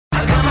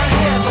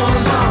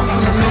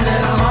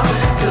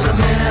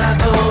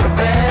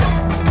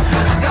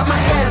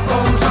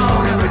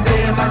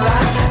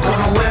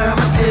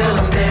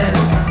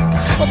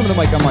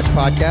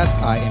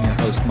Podcast. I am your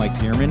host, Mike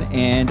Bierman,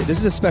 and this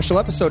is a special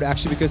episode,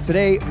 actually, because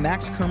today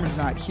Max Kerman's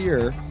not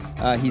here.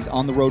 He's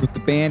on the road with the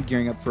band,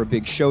 gearing up for a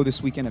big show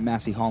this weekend at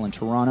Massey Hall in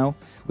Toronto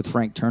with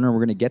Frank Turner. We're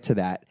going to get to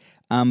that.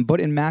 But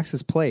in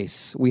Max's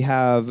place, we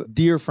have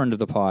dear friend of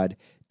the pod,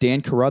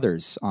 Dan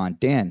Carruthers on.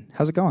 Dan,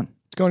 how's it going?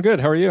 It's going good.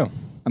 How are you?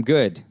 I'm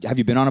good. Have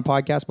you been on a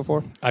podcast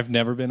before? I've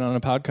never been on a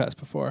podcast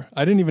before.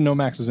 I didn't even know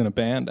Max was in a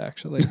band,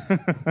 actually.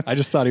 I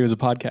just thought he was a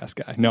podcast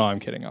guy. No, I'm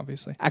kidding,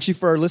 obviously. Actually,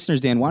 for our listeners,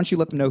 Dan, why don't you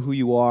let them know who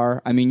you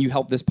are? I mean, you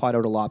help this pod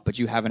out a lot, but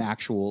you have an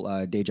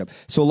actual day job.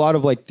 So a lot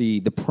of like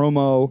the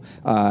promo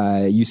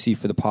you see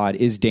for the pod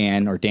is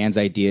Dan or Dan's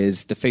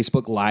ideas. The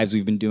Facebook Lives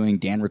we've been doing,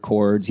 Dan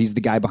records. He's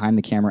the guy behind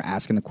the camera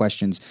asking the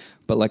questions.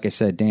 But like I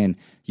said, Dan,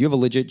 you have a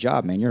legit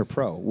job, man. You're a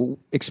pro. Well,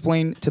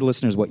 explain to the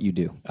listeners what you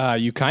do.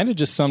 You kind of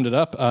just summed it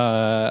up.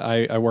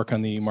 I work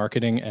on the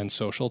marketing and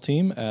social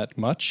team at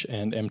Much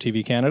and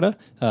MTV Canada,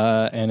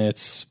 and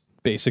it's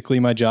basically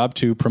my job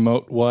to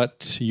promote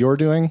what you're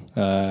doing,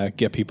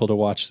 get people to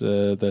watch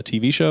the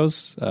TV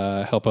shows,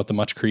 help out the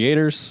Much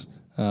creators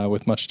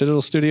with Much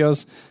Digital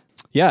Studios.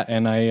 Yeah,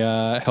 and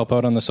I help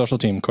out on the social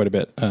team quite a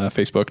bit,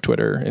 Facebook,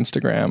 Twitter,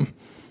 Instagram,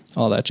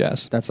 all that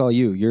jazz. That's all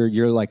you.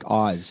 You're like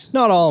Oz.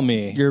 Not all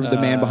me. You're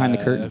the man behind the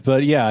curtain.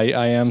 But yeah,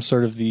 I am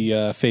sort of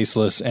the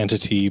faceless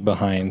entity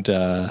behind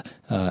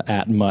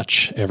at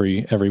Much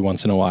every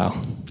once in a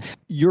while.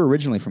 You're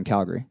originally from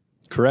Calgary.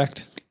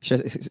 Correct.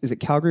 Is it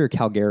Calgary or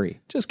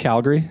Calgary? Just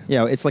Calgary.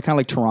 Yeah, it's like kind of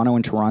like Toronto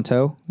and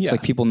Toronto. It's Yeah.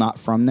 like people not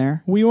from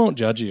there. We won't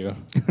judge you,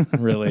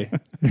 really.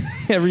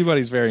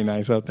 Everybody's very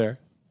nice out there.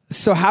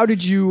 So how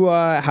did you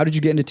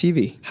get into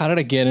TV? How did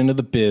I get into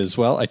the biz?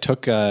 Well, I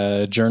took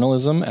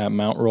journalism at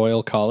Mount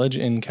Royal College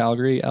in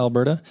Calgary,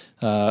 Alberta,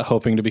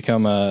 hoping to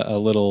become a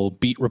little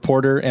beat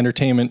reporter,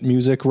 entertainment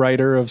music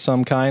writer of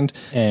some kind.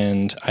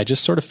 And I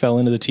just sort of fell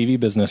into the TV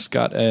business,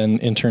 got an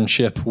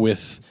internship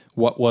with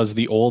what was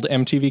the old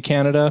MTV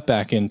Canada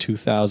back in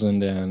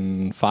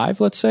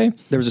 2005, let's say.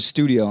 There was a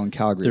studio in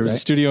Calgary, There was right? a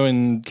studio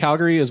in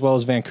Calgary as well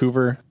as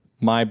Vancouver.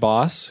 My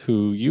boss,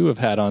 who you have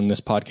had on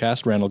this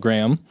podcast, Randall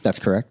Graham, That's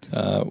correct.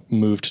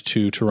 moved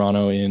to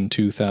Toronto in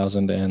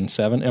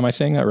 2007. Am I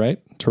saying that right?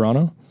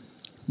 Toronto?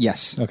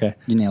 Yes. Okay.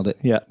 You nailed it.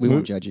 Yeah. We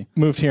won't judge you.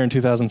 Moved here in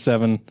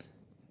 2007.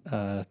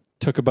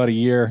 Took about a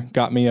year,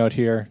 got me out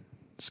here,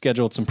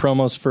 scheduled some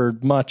promos for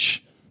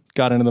Much,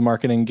 got into the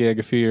marketing gig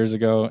a few years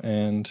ago,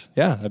 and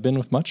yeah, I've been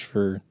with Much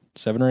for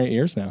 7 or 8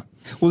 years now.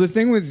 Well, the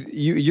thing with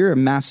you, you're a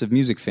massive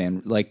music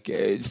fan. Like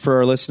for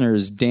our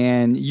listeners,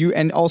 Dan,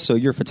 and also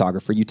you're a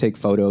photographer. You take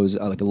photos,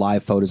 like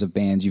live photos of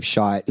bands you've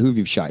shot. Who have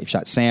you shot? You've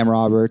shot Sam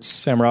Roberts.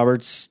 Sam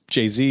Roberts,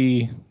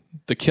 Jay-Z,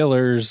 The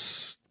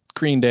Killers,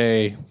 Green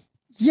Day,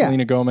 Yeah.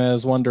 Selena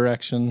Gomez, One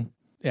Direction,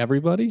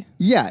 everybody.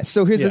 Yeah.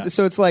 So Yeah.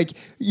 so it's like,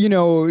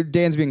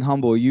 Dan's being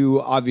humble. You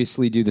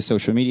obviously do the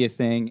social media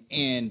thing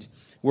and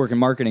work in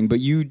marketing, but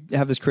you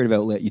have this creative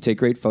outlet. You take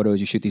great photos.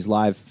 You shoot these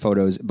live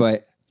photos,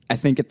 but I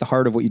think at the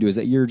heart of what you do is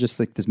that you're just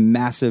like this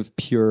massive,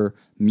 pure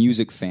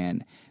music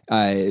fan.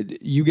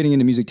 You getting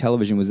into music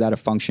television, was that a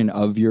function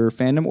of your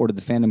fandom, or did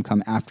the fandom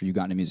come after you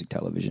got into music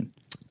television?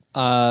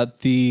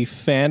 The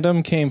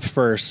fandom came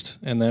first,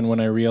 and then when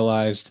I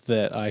realized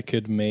that I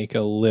could make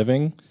a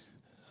living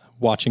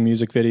watching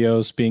music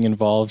videos, being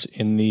involved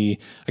in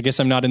I guess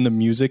I'm not in the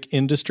music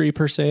industry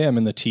per se, I'm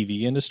in the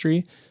TV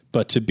industry,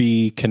 but to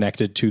be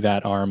connected to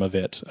that arm of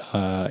it,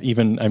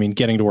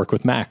 getting to work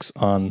with Max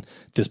on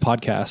this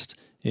podcast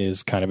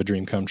is kind of a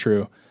dream come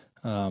true.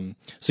 So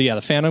yeah,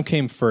 the fandom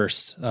came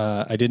first.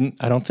 I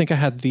don't think I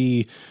had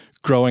the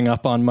growing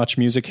up on Much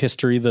music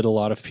history that a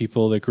lot of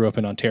people that grew up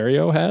in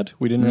Ontario had.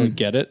 We didn't really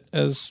get it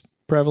as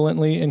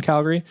prevalently in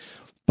Calgary.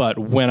 But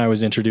when I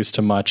was introduced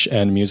to Much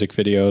and music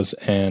videos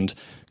and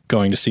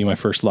going to see my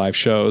first live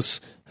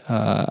shows,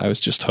 I was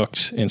just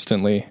hooked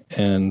instantly.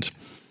 And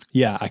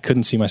yeah, I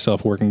couldn't see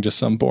myself working just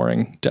some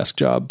boring desk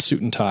job,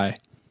 suit and tie.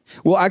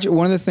 Well, actually,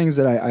 one of the things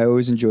that I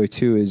always enjoy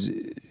too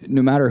is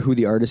no matter who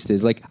the artist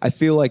is, like I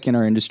feel like in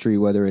our industry,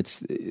 whether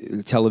it's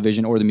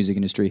television or the music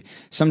industry,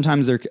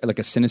 sometimes there like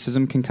a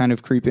cynicism can kind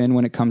of creep in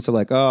when it comes to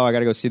like, oh, I got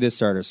to go see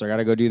this artist, or I got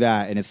to go do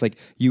that, and it's like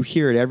you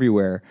hear it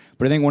everywhere.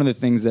 But I think one of the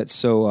things that's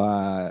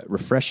so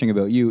refreshing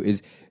about you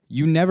is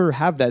you never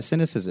have that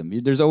cynicism.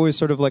 There's always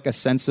sort of like a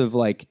sense of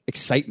like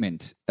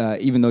excitement,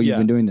 even though you've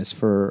been doing this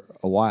for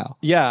a while.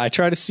 Yeah, I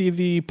try to see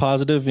the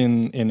positive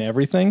in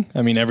everything.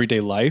 I mean, everyday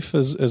life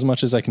as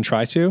much as I can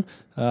try to.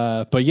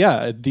 But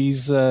yeah,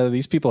 these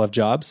people have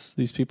jobs.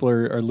 These people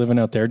are living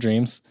out their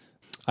dreams.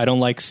 I don't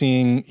like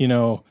seeing,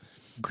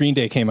 Green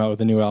Day came out with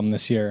a new album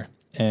this year,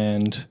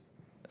 and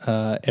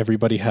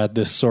everybody had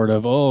this sort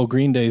of,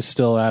 Green Day's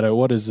still at it.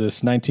 What is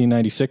this,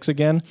 1996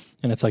 again?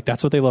 And it's like,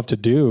 that's what they love to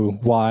do.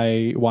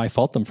 Why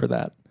fault them for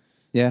that?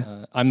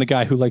 Yeah. I'm the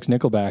guy who likes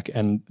Nickelback,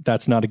 and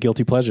that's not a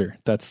guilty pleasure.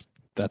 That's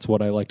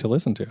what I like to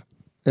listen to.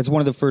 That's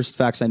one of the first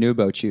facts I knew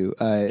about you.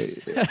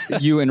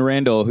 You and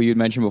Randall, who you'd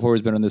mentioned before,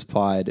 has been on this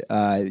pod.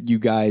 You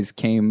guys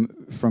came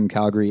from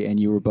Calgary, and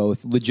you were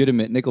both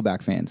legitimate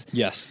Nickelback fans.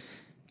 Yes.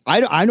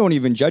 I don't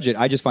even judge it.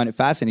 I just find it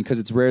fascinating because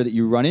it's rare that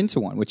you run into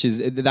one,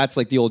 that's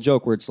like the old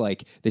joke where it's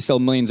like they sell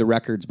millions of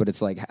records, but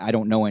it's like, I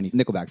don't know any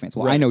Nickelback fans.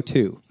 Well, right. I know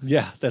two.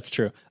 Yeah, that's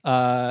true.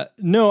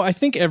 No, I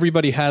think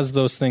everybody has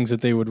those things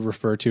that they would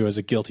refer to as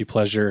a guilty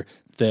pleasure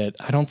that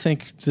I don't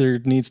think there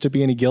needs to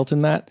be any guilt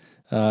in that.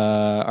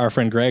 Our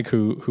friend Greg,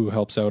 who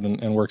helps out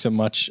and works at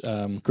Much.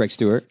 Greg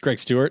Stewart.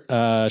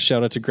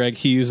 Shout out to Greg.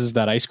 He uses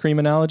that ice cream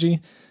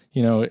analogy.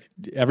 You know,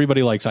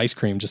 everybody likes ice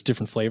cream, just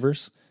different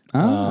flavors.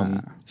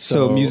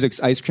 So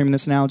music's ice cream in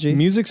this analogy?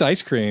 Music's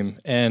ice cream.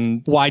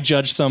 And why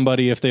judge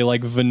somebody if they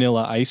like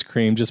vanilla ice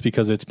cream just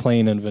because it's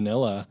plain and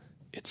vanilla?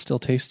 It still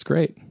tastes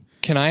great.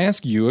 Can I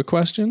ask you a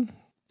question?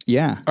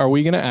 Yeah. Are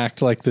we going to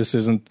act like this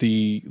isn't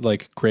the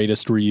like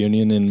greatest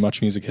reunion in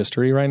Much music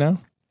history right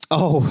now?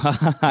 Oh,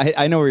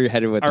 I know where you're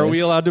headed with this. Are we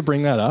allowed to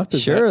bring that up?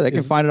 Sure, they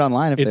can find it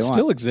online if they want. It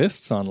still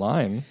exists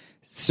online.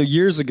 So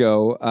years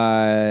ago,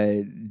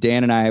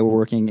 Dan and I were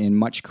working in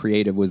Much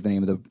Creative was the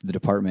name of the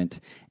department.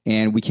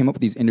 And we came up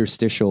with these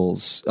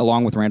interstitials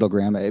along with Randall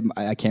Graham.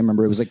 I can't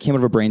remember. It was like came out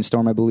of a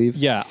brainstorm, I believe.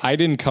 Yeah, I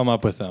didn't come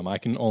up with them. I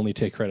can only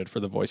take credit for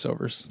the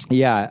voiceovers.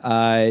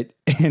 Yeah.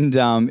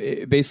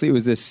 Basically it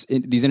was these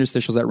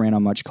interstitials that ran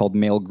on Much called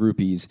Male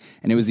Groupies.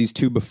 And it was these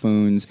two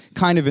buffoons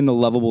kind of in the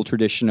lovable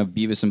tradition of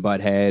Beavis and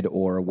Butthead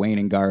or Wayne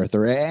and Garth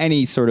or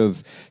any sort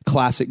of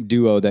classic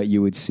duo that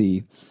you would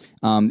see.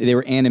 They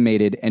were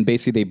animated, and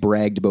basically they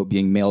bragged about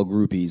being male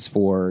groupies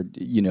for,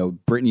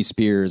 Britney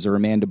Spears or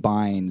Amanda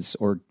Bynes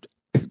or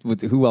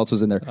who else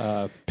was in there?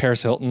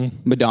 Paris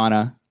Hilton.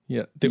 Madonna.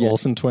 Yeah, the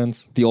Olsen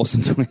twins. The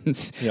Olsen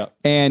twins. Yeah.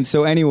 And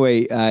so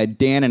anyway,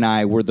 Dan and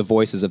I were the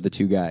voices of the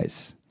two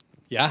guys.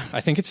 Yeah,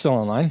 I think it's still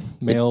online.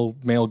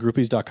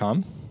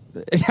 Malegroupies.com.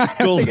 Did it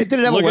have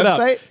a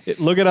website?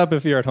 Look it up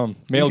if you're at home.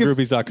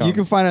 Malegroupies.com. You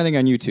can find anything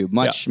on YouTube.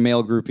 Much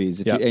Male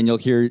Groupies. And you'll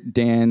hear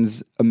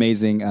Dan's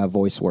amazing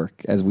voice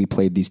work as we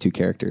played these two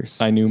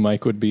characters. I knew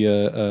Mike would be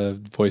a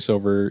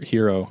voiceover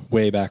hero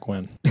way back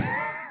when.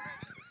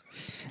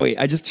 Wait,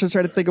 I just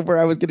tried to think of where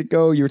I was going to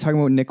go. You were talking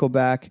about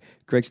Nickelback,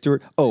 Greg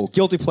Stewart. Oh,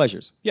 guilty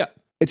pleasures. Yeah.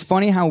 It's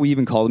funny how we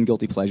even call them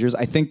guilty pleasures.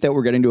 I think that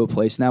we're getting to a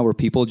place now where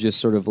people just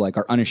sort of like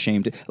are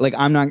unashamed. Like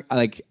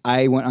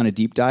I went on a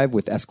deep dive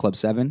with S Club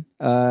 7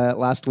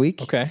 last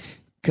week. Okay.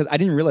 Because I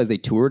didn't realize they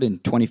toured in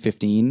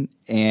 2015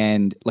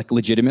 and like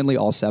legitimately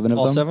all seven of them.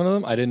 All seven of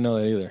them? I didn't know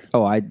that either.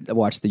 Oh, I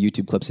watched the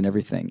YouTube clips and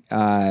everything.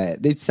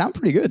 They sound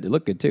pretty good. They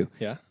look good too.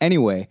 Yeah.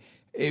 Anyway,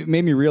 it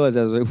made me realize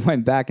as I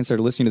went back and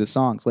started listening to the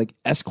songs, like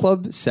S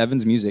Club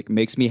 7's music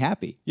makes me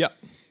happy. Yeah.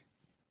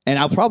 And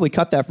I'll probably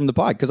cut that from the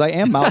pod because I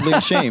am mildly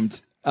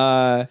ashamed.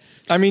 I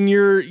mean,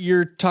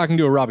 you're talking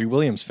to a Robbie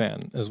Williams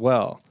fan as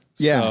well.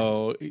 Yeah.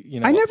 So,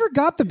 I never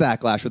got the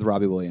backlash with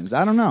Robbie Williams.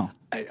 I don't know.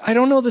 I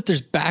don't know that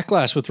there's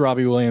backlash with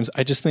Robbie Williams.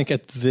 I just think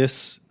at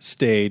this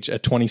stage,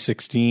 at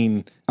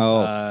 2016, maybe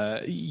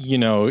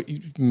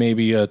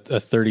a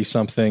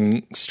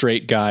 30-something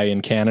straight guy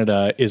in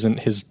Canada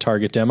isn't his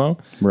target demo.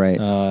 Right.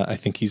 I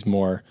think he's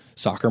more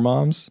soccer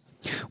moms.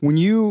 When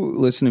you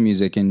listen to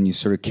music and you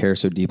sort of care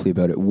so deeply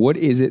about it, what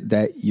is it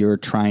that you're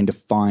trying to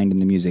find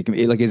in the music?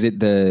 Like, is it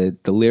the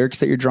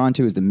lyrics that you're drawn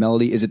to? Is the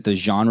melody? Is it the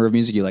genre of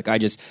music? You're like,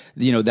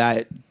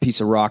 that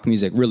piece of rock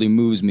music really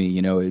moves me.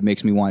 It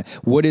makes me want.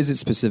 What is it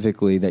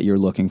specifically that you're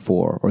looking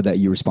for or that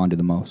you respond to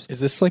the most?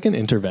 Is this like an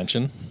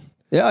intervention?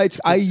 Yeah,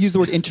 I use the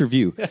word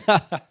interview.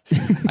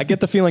 I get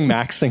the feeling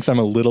Max thinks I'm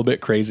a little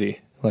bit crazy.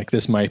 Like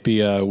this might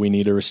be we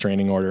need a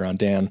restraining order on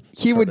Dan.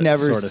 He would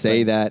never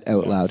say that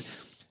out loud.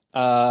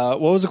 What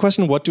was the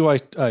question? What do I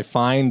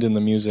find in the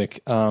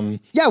music?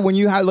 Yeah, when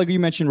you have, like you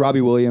mentioned,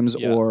 Robbie Williams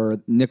or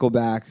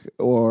Nickelback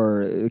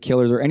or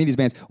Killers or any of these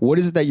bands, what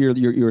is it that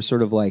you're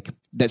sort of like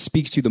that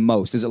speaks to you the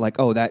most? Is it like,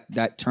 oh,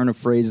 that turn of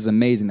phrase is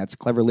amazing, that's a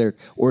clever lyric,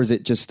 or is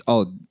it just,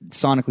 oh,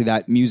 sonically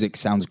that music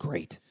sounds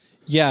great?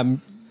 Yeah,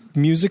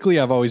 musically,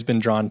 I've always been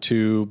drawn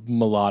to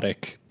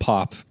melodic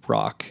pop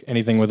rock,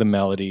 anything with a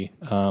melody,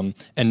 and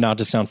not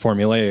to sound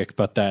formulaic,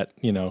 but that,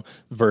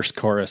 verse,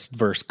 chorus,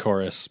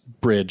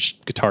 bridge,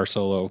 guitar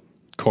solo,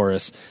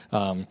 chorus.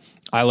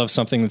 I love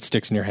something that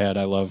sticks in your head.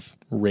 I love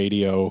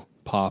radio,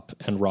 pop,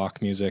 and rock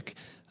music.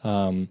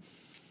 But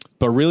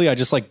really, I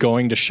just like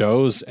going to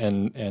shows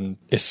and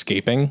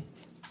escaping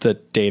the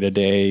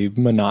day-to-day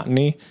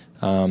monotony.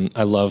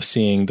 I love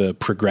seeing the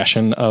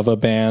progression of a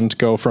band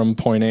go from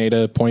point A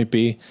to point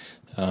B.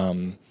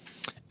 And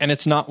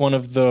it's not one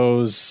of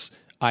those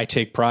I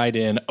take pride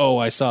in,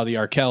 I saw the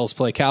Arkells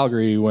play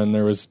Calgary when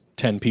there was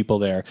 10 people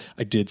there.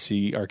 I did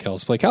see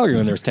Arkells play Calgary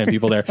when there was 10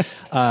 people there.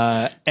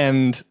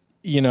 And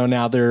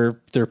now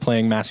they're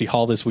playing Massey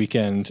Hall this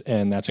weekend,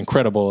 and that's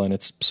incredible, and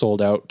it's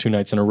sold out 2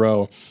 nights in a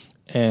row.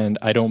 And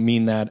I don't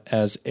mean that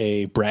as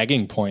a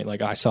bragging point,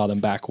 like I saw them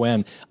back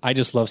when. I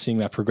just love seeing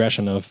that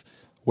progression of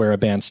where a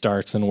band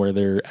starts and where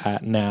they're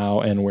at now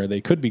and where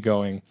they could be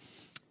going.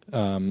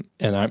 And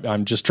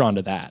I'm just drawn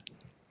to that.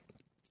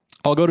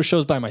 I'll go to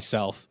shows by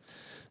myself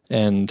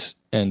and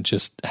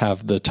just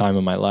have the time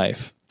of my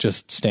life,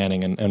 just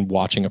standing and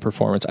watching a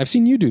performance. I've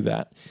seen you do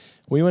that.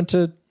 We went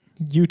to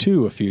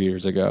U2 a few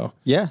years ago.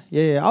 Yeah.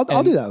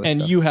 I'll do that with And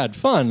stuff. you had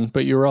fun,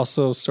 but you were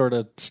also sort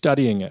of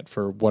studying it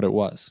for what it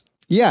was.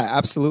 Yeah,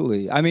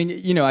 absolutely. I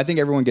mean, I think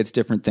everyone gets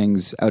different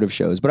things out of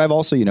shows, but I've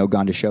also,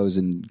 gone to shows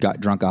and got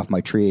drunk off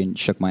my tree and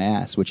shook my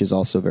ass, which is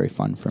also very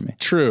fun for me.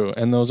 True.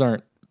 And those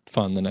aren't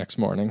fun the next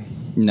morning.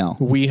 No.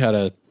 We had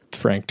a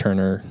Frank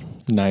Turner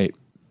night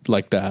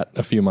like that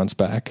a few months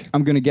back.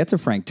 I'm going to get to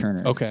Frank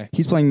Turner. Okay.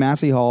 He's playing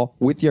Massey Hall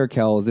with the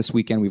Arkells this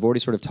weekend. We've already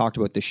sort of talked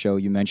about this show.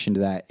 You mentioned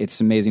that it's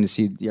amazing to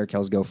see the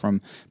Arkells go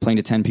from playing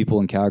to 10 people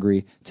in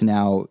Calgary to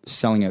now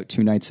selling out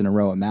 2 nights in a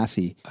row at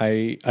Massey.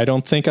 I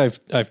don't think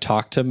I've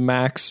talked to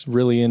Max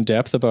really in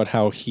depth about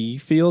how he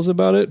feels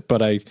about it,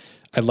 but I'd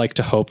like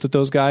to hope that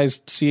those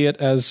guys see it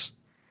as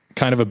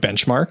kind of a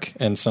benchmark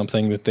and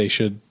something that they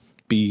should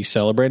be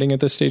celebrating at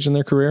this stage in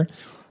their career.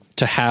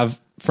 To have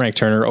Frank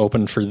Turner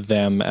open for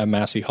them at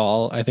Massey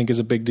Hall, I think is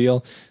a big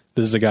deal.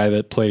 This is a guy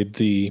that played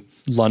the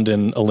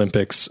London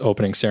Olympics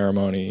opening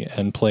ceremony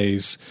and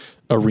plays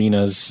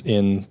arenas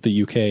in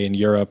the UK and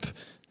Europe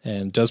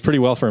and does pretty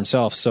well for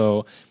himself.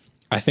 So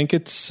I think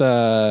it's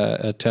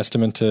a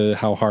testament to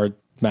how hard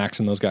Max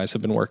and those guys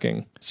have been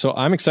working. So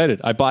I'm excited.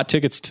 I bought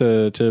tickets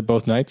to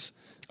both nights.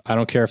 I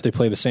don't care if they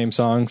play the same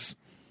songs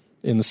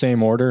in the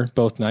same order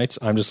both nights.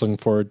 I'm just looking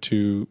forward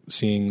to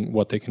seeing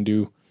what they can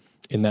do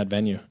in that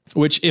venue.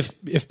 Which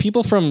if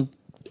people from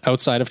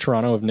outside of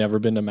Toronto have never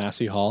been to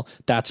Massey Hall,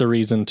 that's a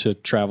reason to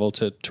travel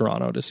to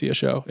Toronto to see a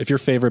show. If your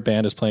favorite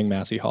band is playing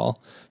Massey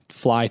Hall,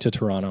 fly to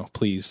Toronto,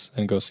 please,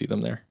 and go see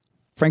them there.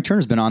 Frank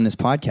Turner's been on this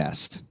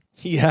podcast.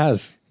 He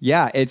has.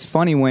 Yeah, it's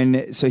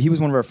funny so he was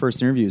one of our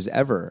first interviews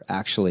ever,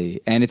 actually.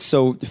 And it's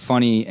so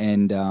funny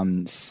and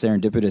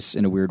serendipitous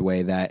in a weird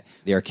way that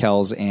the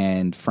Arkells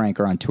and Frank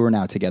are on tour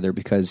now together,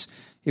 because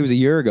it was a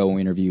year ago when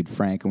we interviewed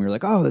Frank, and we were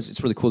like, oh,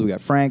 it's really cool that we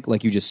got Frank.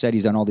 Like you just said,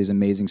 he's done all these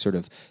amazing sort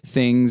of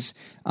things.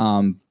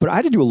 But I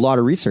had to do a lot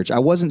of research. I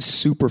wasn't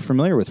super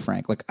familiar with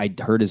Frank. Like I'd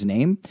heard his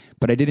name,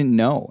 but I didn't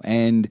know.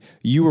 And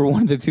you were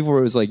one of the people where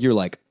it was like, you're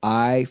like,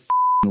 I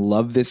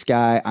love this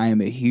guy. I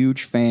am a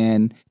huge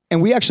fan.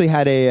 And we actually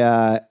had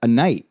a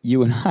night,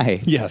 you and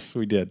I. Yes,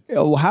 we did.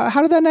 Oh,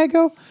 how did that night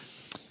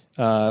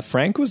go?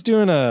 Frank was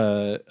doing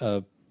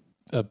a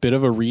bit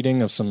of a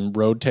reading of some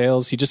road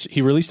tales.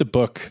 He released a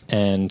book,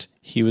 and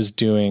he was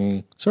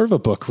doing sort of a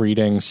book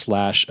reading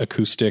 /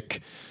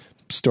 acoustic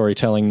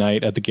storytelling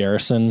night at the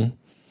Garrison.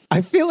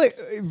 I feel like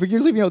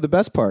you're leaving out the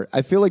best part.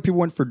 I feel like people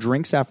went for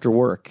drinks after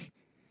work.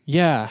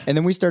 Yeah. And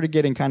then we started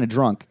getting kind of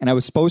drunk, and I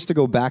was supposed to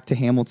go back to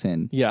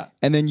Hamilton. Yeah.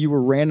 And then you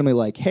were randomly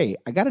like, hey,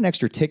 I got an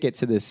extra ticket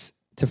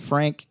to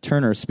Frank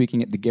Turner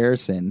speaking at the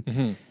Garrison.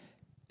 Mm-hmm.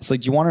 It's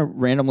like, do you want to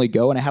randomly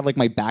go? And I had like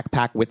my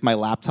backpack with my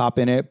laptop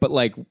in it, but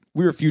like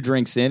we were a few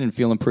drinks in and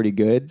feeling pretty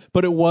good.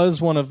 But it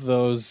was one of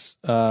those,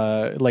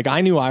 like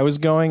I knew I was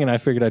going, and I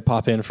figured I'd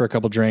pop in for a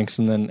couple drinks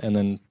and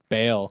then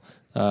bail.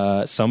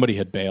 Somebody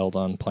had bailed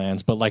on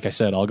plans, but like I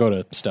said, I'll go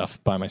to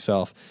stuff by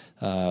myself.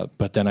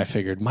 But then I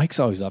figured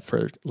Mike's always up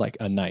for like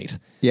a night.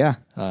 Yeah.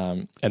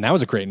 And that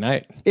was a great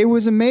night. It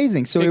was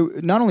amazing. So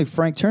not only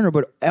Frank Turner,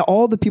 but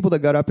all the people that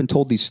got up and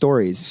told these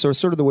stories. So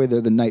sort of the way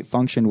the night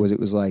functioned was, it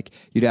was like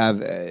you'd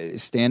have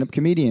stand-up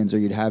comedians, or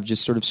you'd have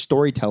just sort of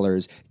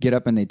storytellers get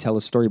up and they'd tell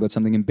a story about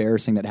something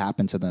embarrassing that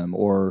happened to them,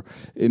 or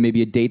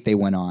maybe a date they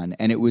went on.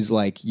 And it was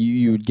like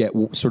you'd get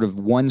sort of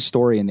one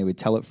story and they would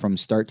tell it from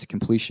start to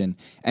completion.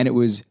 And it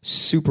was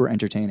super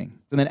entertaining.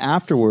 And then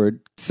afterward,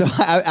 so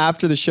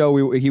after the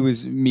show, he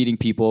was meeting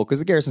people, because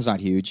the Garrison's not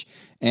huge.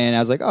 And I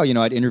was like, oh,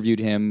 I'd interviewed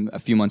him a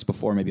few months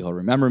before. Maybe he'll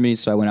remember me.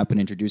 So I went up and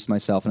introduced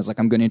myself. And I was like,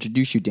 I'm going to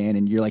introduce you, Dan.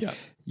 And you're like,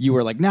 you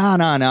were like, no.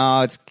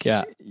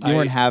 You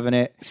weren't having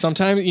it.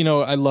 Sometimes,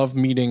 I love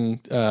meeting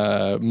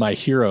my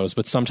heroes,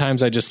 but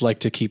sometimes I just like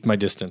to keep my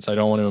distance. I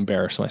don't want to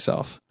embarrass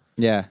myself.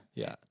 Yeah.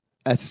 Yeah.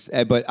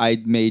 But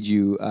I made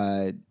you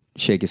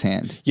shake his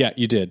hand. Yeah,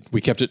 you did.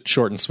 We kept it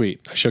short and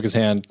sweet. I shook his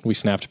hand. We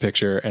snapped a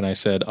picture, and I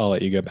said, I'll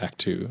let you get back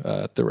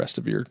to the rest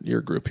of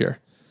your group here.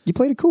 You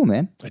played it cool,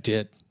 man. I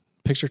did.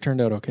 Picture turned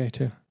out okay,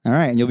 too. All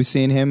right, and you'll be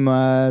seeing him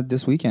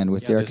this weekend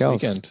with the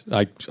Arkells. This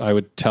weekend. I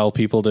would tell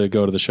people to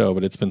go to the show,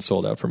 but it's been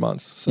sold out for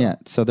months. So. Yeah,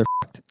 so they're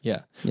f***ed.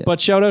 Yeah.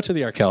 But shout out to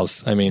the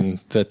Arkells. I mean,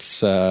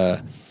 that's,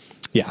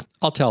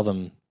 I'll tell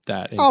them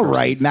that. All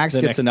right, Max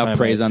gets enough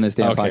praise on this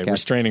damn podcast.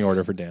 Restraining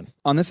order for Dan.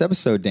 On this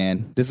episode,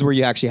 Dan, this is where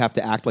you actually have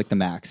to act like the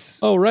Max.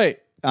 Oh, right.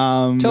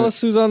 Tell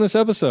us who's on this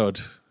episode.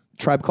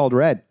 Tribe Called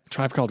Red.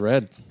 Tribe Called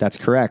Red. That's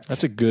correct.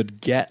 That's a good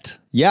get.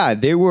 Yeah,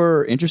 they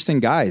were interesting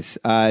guys.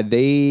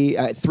 Three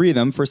of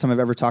them, first time I've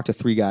ever talked to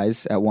 3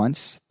 guys at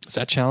once. Is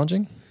that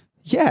challenging?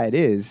 Yeah, it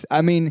is.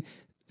 I mean,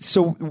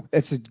 so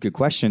it's a good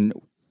question.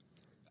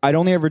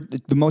 The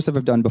most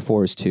I've done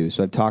before is 2.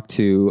 So I've talked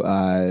to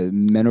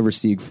Men Over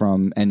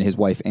Stieg and his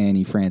wife,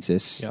 Annie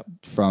Francis,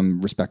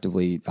 from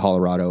respectively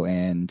Colorado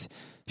and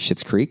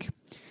Schitt's Creek.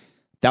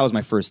 That was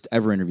my first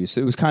ever interview. So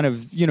it was kind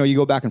of, you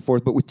go back and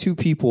forth, but with 2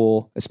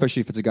 people,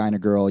 especially if it's a guy and a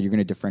girl, you're going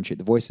to differentiate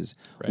the voices.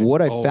 Right.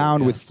 What I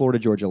found with Florida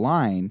Georgia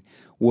Line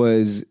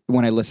was,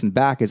 when I listened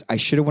back, is I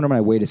should have went on my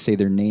way to say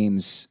their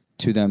names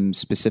to them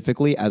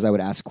specifically as I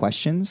would ask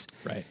questions.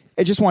 Right.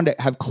 I just wanted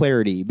to have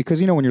clarity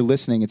because, when you're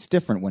listening, it's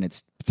different when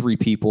it's three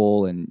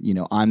people and,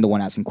 I'm the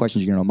one asking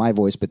questions, you're going to know my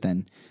voice, but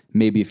then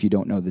maybe if you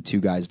don't know the two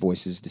guys'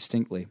 voices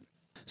distinctly.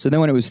 So then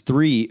when it was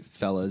three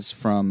fellas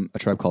from A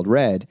Tribe Called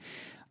Red,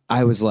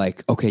 I was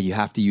like, okay, you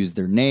have to use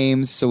their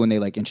names. So when they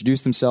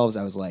introduced themselves,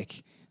 I was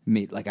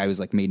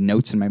made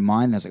notes in my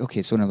mind. And I was like,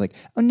 okay, so when I'm like,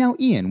 oh, now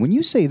Ian, when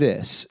you say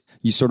this,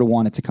 you sort of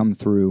want it to come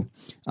through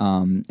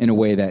in a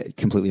way that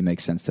completely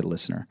makes sense to the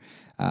listener.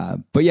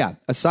 But yeah,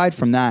 aside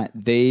from that,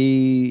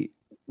 they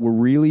were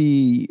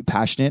really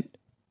passionate,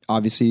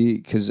 obviously,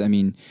 because,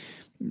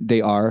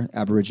 they are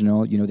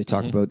Aboriginal. They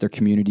talk about their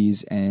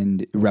communities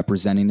and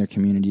representing their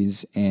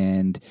communities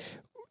and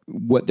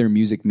what their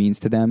music means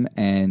to them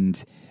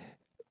and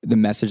the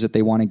message that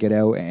they want to get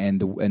out and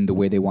the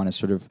way they want to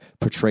sort of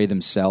portray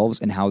themselves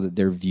and how that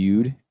they're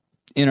viewed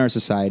in our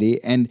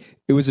society. And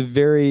it was a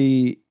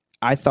very,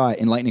 I thought,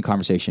 enlightening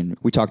conversation.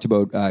 We talked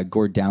about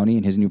Gord Downey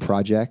and his new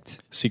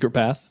project, Secret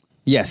Path.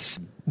 Yes.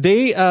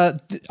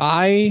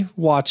 I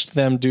watched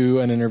them do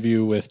an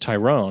interview with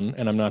Tyrone,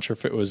 and I'm not sure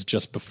if it was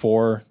just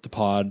before the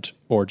pod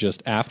or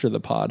just after the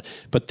pod,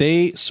 but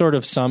they sort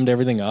of summed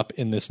everything up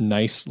in this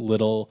nice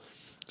little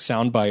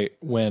soundbite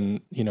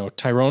when,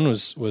 Tyrone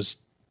was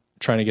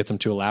trying to get them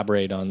to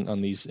elaborate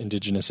on these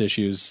Indigenous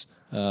issues,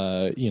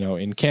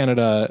 in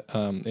Canada,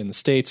 in the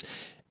States.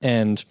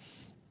 And,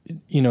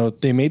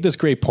 they made this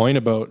great point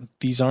about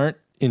these aren't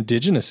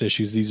Indigenous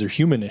issues. These are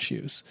human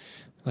issues.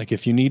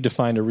 If you need to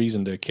find a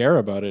reason to care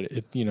about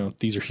it,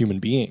 these are human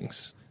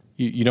beings.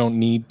 You don't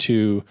need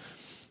to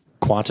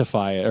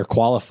quantify it or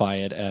qualify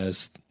it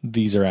as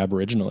these are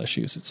Aboriginal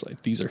issues. It's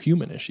these are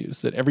human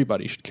issues that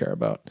everybody should care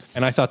about.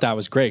 And I thought that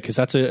was great because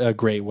that's a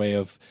great way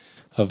of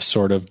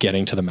sort of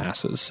getting to the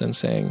masses and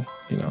saying,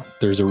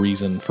 there's a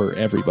reason for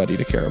everybody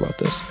to care about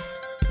this.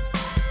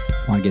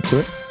 Want to get to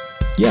it?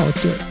 Yeah,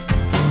 let's do it.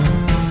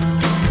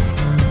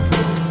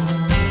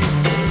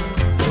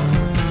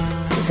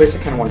 The place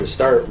I kind of wanted to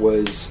start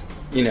was,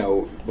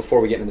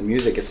 before we get into the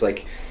music, it's can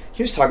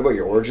you just talk about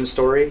your origin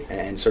story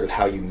and sort of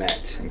how you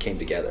met and came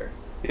together?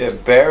 Yeah,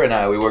 Bear and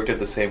I, we worked at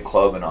the same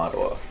club in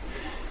Ottawa.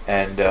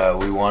 And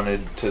we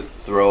wanted to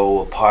throw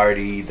a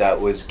party that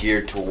was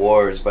geared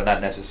towards, but not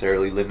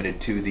necessarily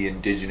limited to, the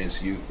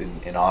Indigenous youth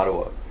in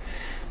Ottawa.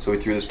 So we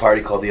threw this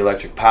party called the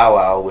Electric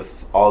Powwow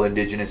with all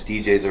Indigenous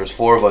DJs. There was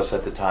 4 of us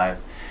at the time.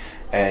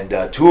 And 2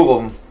 of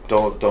them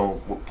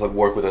don't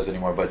work with us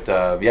anymore, but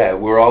we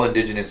were all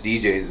Indigenous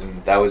DJs,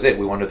 and that was it.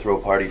 We wanted to throw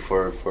a party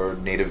for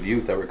Native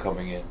youth that were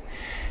coming in,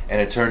 and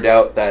it turned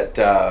out that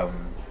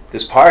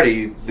this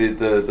party,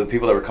 the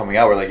people that were coming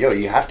out were like, yo,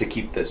 you have to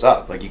keep this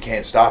up, you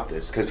can't stop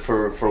this, because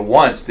for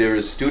once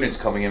there's students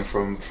coming in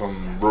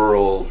from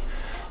rural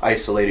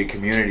isolated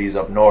communities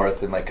up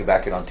north in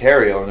Quebec and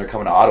Ontario, and they're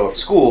coming to Ottawa for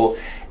school,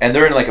 and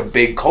they're in a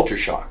big culture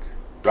shock.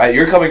 Right,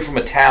 you're coming from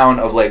a town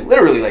of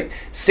literally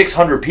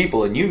 600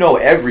 people, and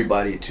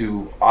everybody,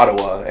 to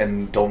Ottawa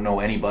and don't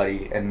know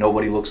anybody, and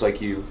nobody looks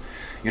like you.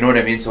 You know what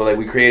I mean? So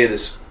we created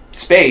this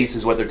space,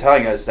 is what they're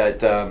telling us,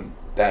 that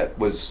that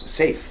was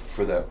safe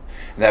for them,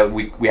 and that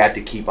we had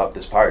to keep up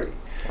this party.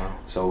 Wow.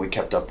 So we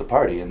kept up the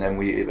party, and then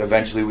we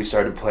eventually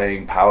started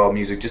playing powwow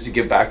music just to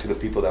give back to the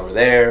people that were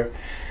there.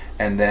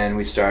 And then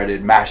we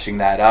started mashing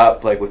that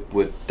up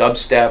with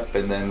dubstep,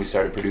 and then we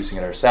started producing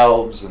it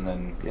ourselves, and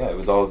then it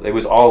was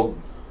all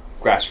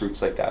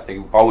grassroots like that.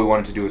 All we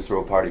wanted to do was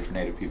throw a party for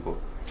Native people.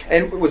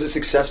 And was it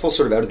successful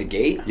sort of out of the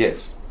gate?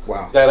 Yes.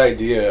 Wow. That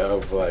idea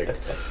of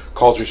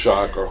culture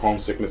shock or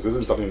homesickness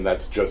isn't something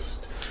that's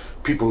just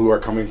people who are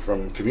coming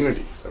from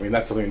communities.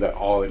 That's something that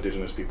all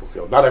Indigenous people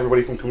feel. Not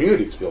everybody from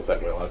communities feels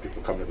that way. A lot of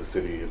people come to the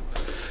city and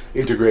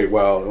integrate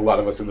well. A lot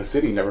of us in the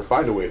city never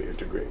find a way to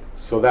integrate.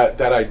 So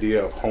that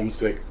idea of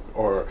homesick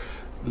or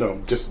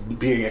just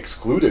being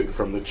excluded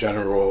from the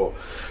general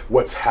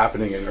what's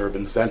happening in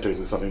urban centers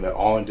is something that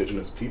all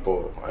Indigenous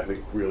people, I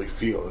think, really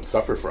feel and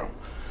suffer from.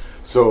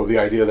 So the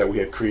idea that we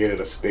had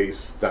created a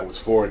space that was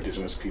for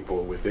Indigenous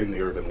people within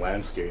the urban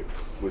landscape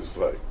was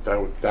I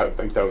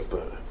think that was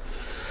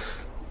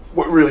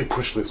what really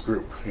pushed this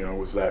group.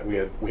 Was that we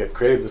had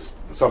created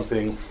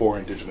something for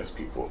Indigenous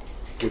people.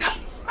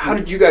 How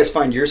did you guys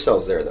find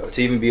yourselves there, though,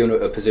 to even be in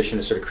a position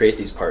to sort of create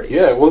these parties?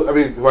 Yeah,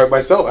 well,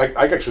 myself,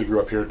 I actually grew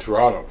up here in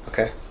Toronto.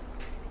 Okay.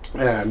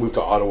 And I moved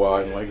to Ottawa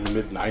in the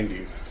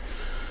mid-90s.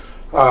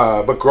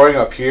 But growing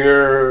up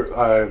here,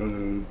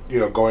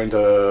 going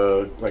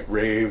to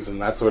raves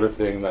and that sort of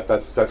thing,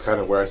 that's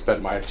kind of where I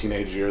spent my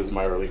teenage years,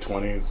 my early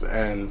 20s.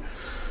 And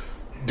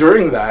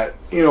during that,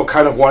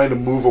 kind of wanting to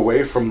move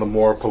away from the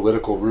more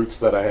political roots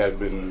that I had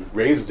been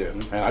raised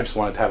in, and I just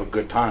wanted to have a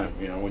good time.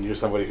 When you're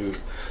somebody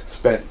who's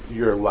spent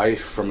your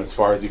life from as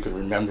far as you could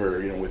remember,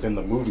 within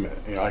the movement.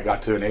 I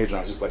got to an age and I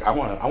was just I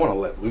want to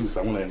let loose.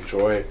 I want to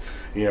enjoy,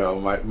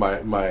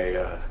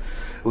 my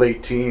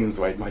late teens,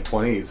 my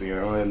 20s,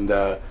 and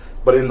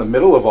but in the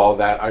middle of all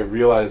that, I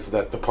realized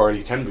that the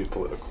party can be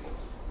political,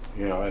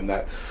 and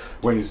that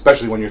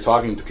especially when you're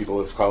talking to people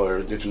of color,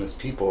 Indigenous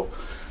people,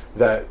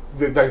 that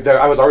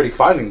I was already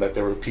finding that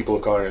there were people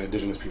of color and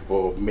indigenous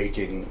people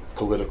making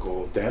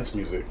political dance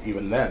music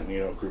even then. You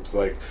know, groups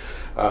like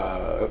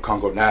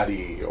Congo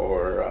Natty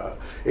or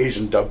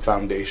Asian Dub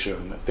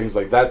Foundation, things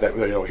like that. That,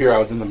 you know, here I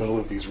was in the middle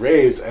of these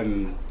raves,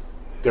 and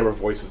there were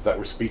voices that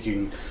were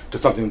speaking to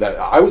something that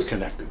I was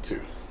connected to.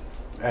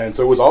 And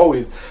so it was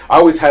always, I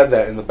always had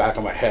that in the back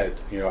of my head,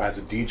 you know, as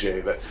a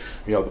DJ, that,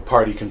 you know, the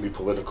party can be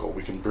political.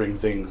 We can bring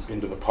things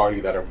into the party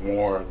that are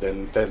more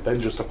than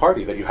just a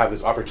party, that you have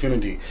this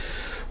opportunity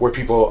where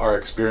people are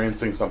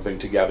experiencing something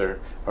together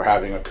or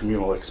having a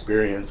communal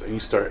experience, and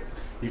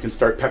you can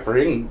start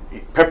peppering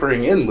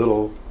in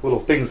little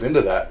things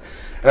into that.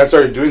 And I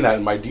started doing that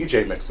in my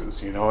DJ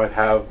mixes. You know, I'd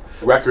have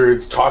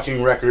records,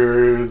 talking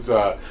records,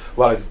 a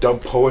lot of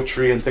dub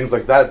poetry and things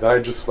like that I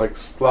just like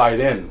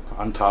slide in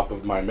on top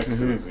of my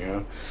mixes. You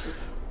know.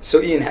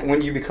 So Ian,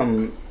 when do you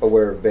become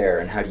aware of Bear,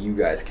 and how do you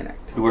guys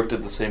connect? We worked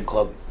at the same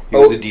club. He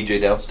was a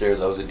DJ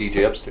downstairs. I was a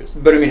DJ upstairs.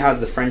 But I mean,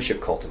 how's the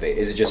friendship cultivate?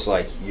 Is it just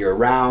like you're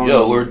around?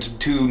 Yeah, we're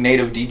two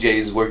native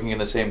DJs working in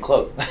the same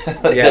club.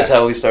 That's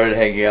how we started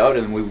hanging out,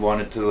 and we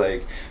wanted to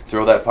like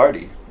throw that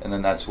party. And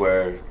then that's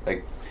where,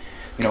 like,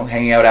 you know,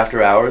 hanging out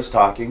after hours,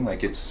 talking,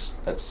 like that's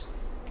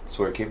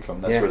where it came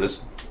from. That's where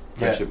this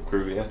friendship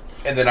grew. Yeah.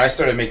 And then I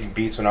started making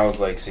beats when I was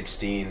like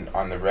 16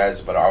 on the res,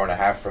 about an hour and a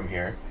half from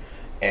here,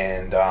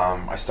 and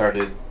I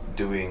started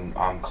doing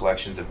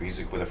collections of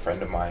music with a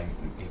friend of mine.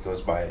 He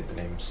goes by the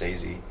name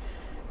Sazy,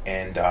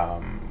 and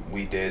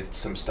we did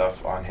some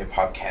stuff on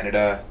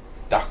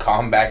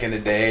hiphopcanada.com back in the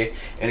day,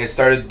 and it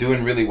started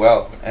doing really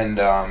well. And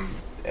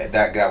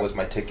that was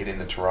my ticket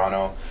into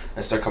Toronto. I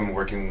started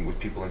working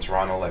with people in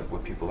Toronto, like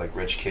with people like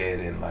Rich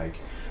Kid and like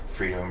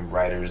Freedom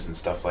Writers and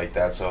stuff like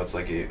that. So it's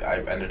like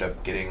I ended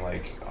up getting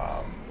like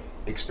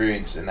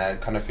experience in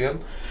that kind of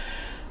field.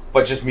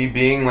 But just me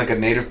being like a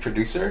native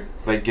producer,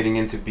 like getting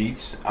into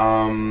beats,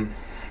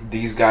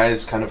 these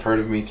guys kind of heard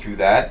of me through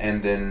that,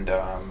 and then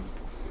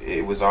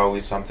it was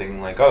always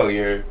something like, oh,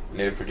 you're a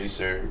native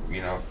producer, you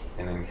know,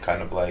 and then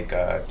kind of like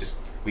just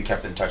we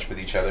kept in touch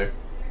with each other,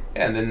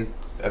 and then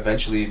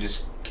eventually it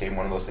just came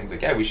one of those things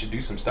like, yeah, we should do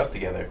some stuff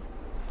together.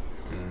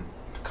 And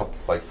a couple,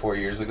 like 4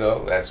 years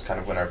ago, that's kind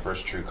of when our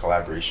first true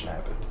collaboration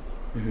happened.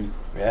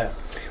 Yeah.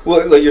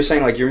 Well, like you're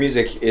saying, like your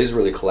music is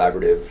really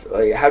collaborative.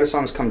 Like, how do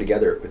songs come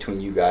together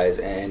between you guys,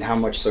 and how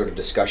much sort of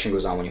discussion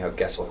goes on when you have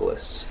guest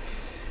vocalists?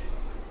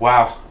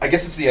 Wow, I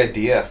guess it's the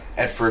idea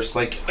at first.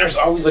 Like, there's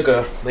always like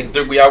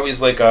we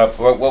always like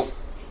well,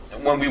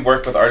 when we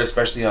worked with artists,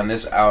 especially on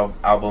this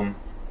album,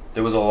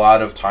 there was a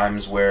lot of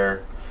times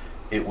where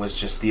it was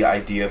just the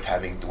idea of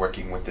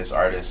working with this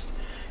artist,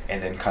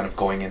 and then kind of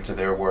going into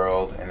their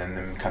world, and then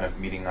them kind of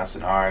meeting us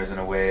in ours in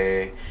a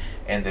way,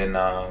 and then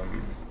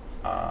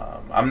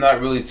I'm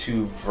not really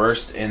too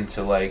versed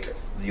into like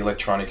the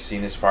electronic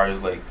scene as far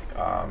as like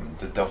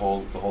the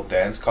whole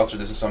dance culture.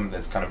 This is something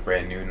that's kind of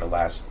brand new in the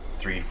last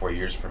 3-4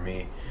 years for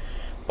me.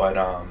 But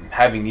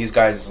having these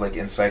guys as like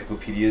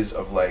encyclopedias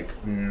of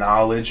like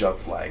knowledge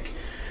of like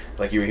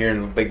you were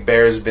hearing, Big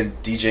Bear's been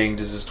DJing,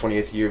 this is his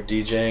 20th year of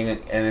DJing,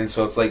 and then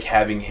so it's like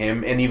having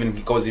him, and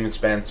even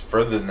spans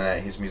further than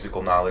that, his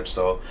musical knowledge.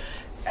 So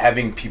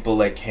having people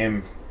like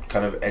him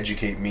kind of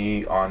educate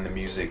me on the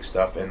music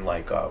stuff, and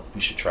like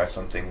we should try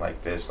something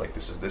like this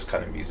is this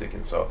kind of music.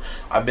 And so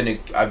I've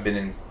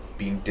been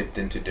being dipped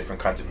into different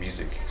kinds of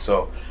music.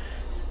 So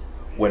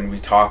when we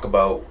talk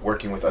about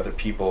working with other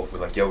people, we're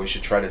like, yo, we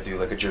should try to do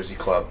like a Jersey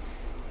Club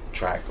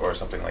track or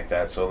something like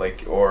that, so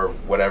like, or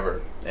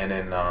whatever. And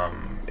then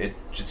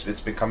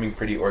it's becoming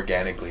pretty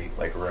organically,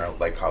 like around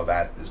like how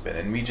that has been,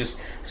 and we just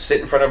sit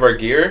in front of our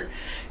gear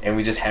and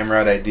we just hammer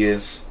out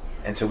ideas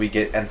until we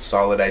get a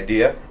solid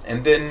idea.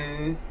 And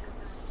then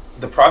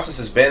the process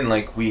has been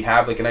like, we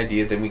have like an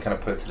idea, then we kind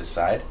of put it to the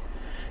side,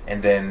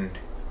 and then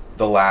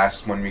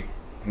when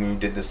we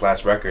did this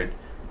last record,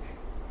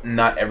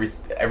 not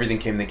everything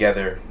came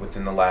together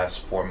within the last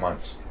 4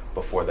 months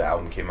before the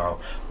album came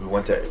out. We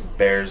went to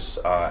Bear's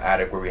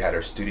attic where we had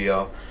our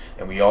studio,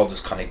 and we all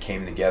just kind of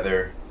came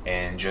together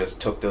and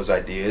just took those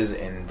ideas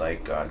and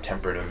like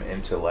tempered them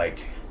into like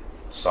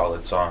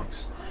solid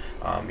songs.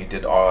 We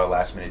did all our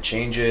last minute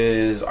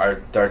changes, our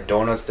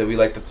donuts that we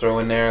like to throw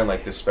in there,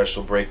 like the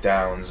special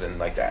breakdowns and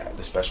like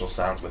the special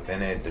sounds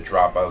within it, the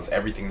dropouts,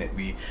 everything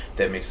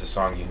that makes the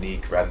song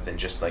unique, rather than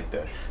just like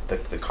the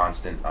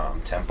constant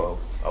tempo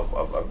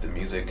of the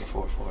music. The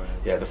 4/4.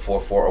 Yeah, the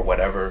 4/4 or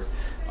whatever.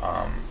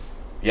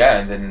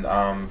 And then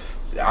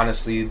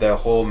honestly, the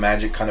whole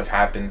magic kind of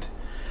happened.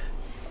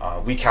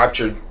 We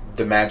captured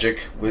the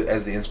magic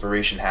as the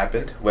inspiration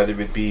happened, whether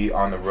it be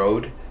on the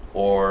road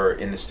or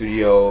in the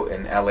studio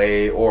in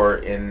LA or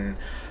in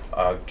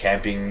a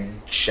camping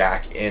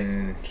shack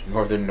in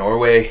northern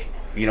Norway.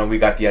 You know, we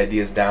got the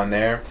ideas down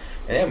there.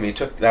 And then we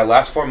took that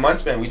last 4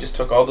 months, man, we just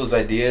took all those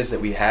ideas that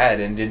we had,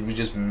 and then we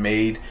just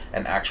made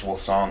an actual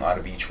song out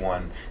of each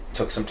one.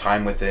 took some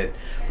time with it.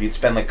 We'd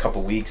spend like a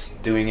couple weeks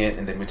doing it,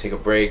 and then we'd take a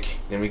break.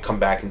 Then we'd come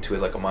back into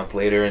it like a month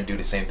later and do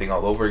the same thing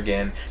all over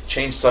again.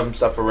 Change some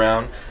stuff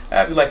around.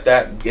 We like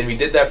that, and we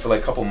did that for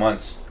like a couple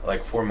months,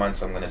 like 4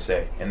 months, I'm gonna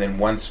say. And then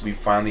once we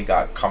finally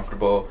got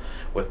comfortable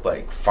with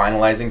like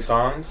finalizing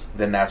songs,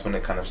 then that's when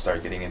it kind of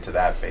started getting into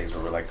that phase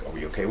where we're like, are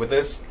we okay with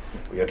this?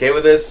 Are we okay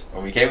with this?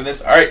 Are we okay with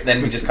this? All right,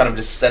 then we just kind of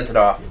just sent it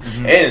off.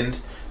 And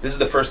this is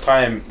the first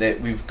time that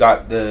we've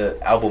got the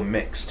album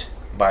mixed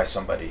by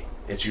somebody.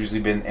 It's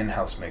usually been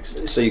in-house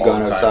mixed. So you've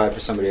gone outside for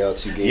somebody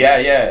else who gave.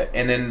 Yeah.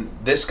 And then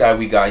this guy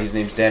we got, his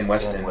name's Dan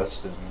Weston.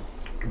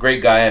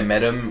 Great guy. I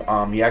met him.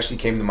 He actually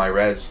came to my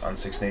res on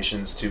Six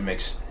Nations to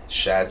mix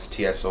Shad's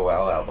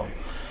TSOL album,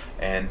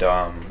 and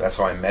that's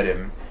how I met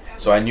him.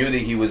 So I knew that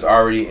he was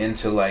already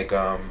into like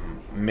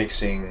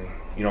mixing,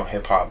 you know,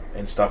 hip hop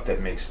and stuff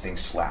that makes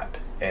things slap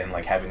and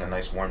like having a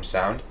nice warm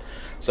sound.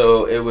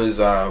 So it was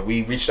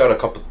we reached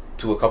out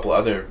to a couple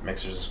other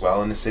mixers as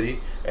well in the city,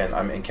 and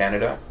I'm in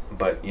Canada,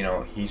 but you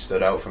know, he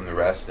stood out from the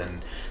rest,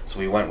 and so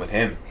we went with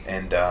him,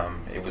 and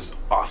it was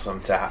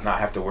awesome to not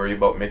have to worry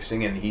about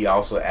mixing. And he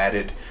also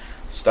added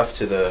stuff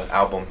to the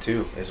album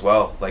too as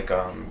well, like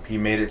he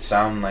made it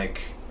sound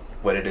like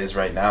what it is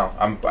right now.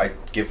 I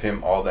give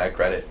him all that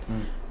credit.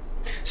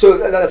 So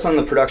that's on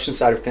the production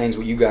side of things.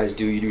 What you guys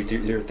do, you do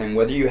your thing.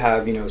 Whether you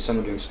have, you know,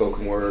 someone doing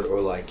spoken word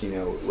or like, you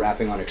know,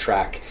 rapping on a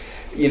track,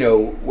 you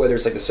know, whether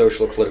it's like the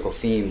social or political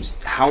themes,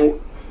 how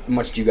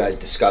much do you guys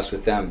discuss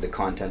with them the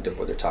content of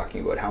what they're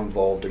talking about? How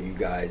involved are you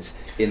guys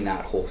in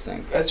that whole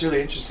thing? That's really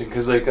interesting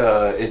because like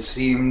it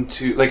seemed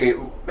to like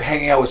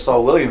hanging out with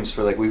Saul Williams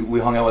for like we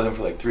hung out with him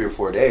for like 3 or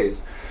 4 days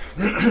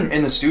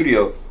in the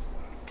studio.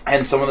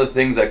 And some of the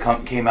things that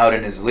came out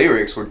in his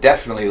lyrics were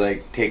definitely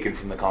like taken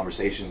from the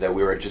conversations that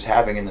we were just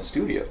having in the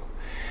studio.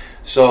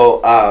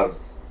 So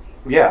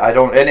yeah, I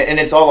don't, and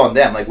it's all on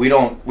them. Like we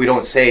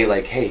don't say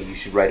like, hey, you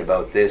should write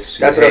about this.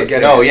 That's what I was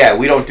getting No, at. yeah,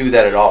 we don't do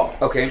that at all.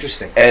 Okay,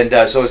 interesting. And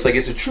so it's like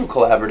it's a true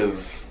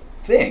collaborative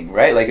thing,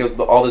 right? Like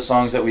all the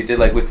songs that we did,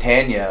 like with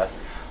Tanya,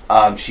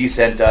 she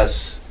sent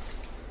us.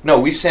 No,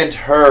 we sent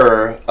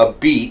her a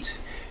beat.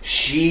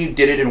 She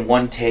did it in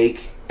one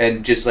take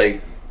and just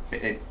like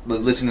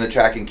listened to the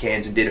track in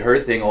cans and did her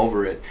thing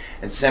over it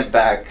and sent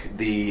back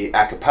the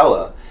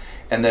acapella.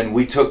 And then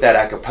we took that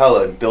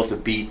acapella and built a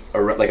beat,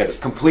 like a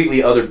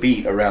completely other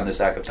beat around this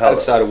acapella.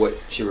 Outside of what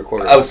she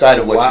recorded. Outside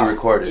of what she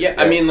recorded. Yeah,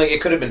 I mean, like,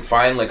 it could have been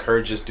fine, like,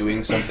 her just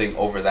doing something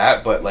over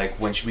that, but, like,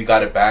 when we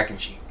got it back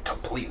and she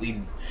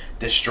completely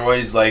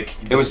destroys, like...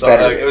 It was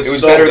better. Like, it was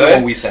so better good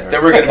than what we sent her.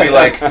 Then we're going to be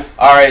like,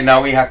 all right,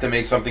 now we have to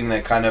make something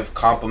that kind of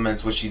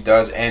complements what she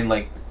does and,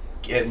 like,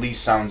 at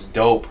least sounds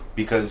dope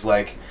because,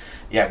 like...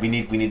 Yeah, we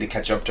need to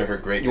catch up to her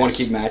greatness. You want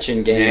to keep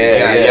matching game.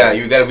 Yeah.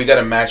 We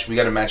gotta match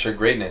her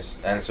greatness,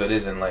 and so it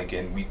is. And like,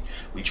 and we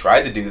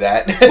tried to do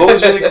that. What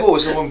was really cool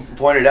was someone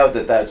pointed out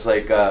that that's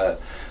like the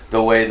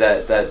way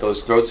that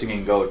those throat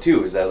singing go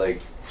too. Is that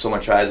like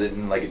someone tries it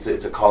and like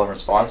it's a call and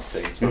response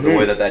thing. So the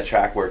way that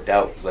track worked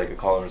out was like a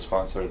call and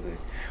response sort of thing,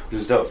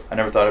 which is dope. I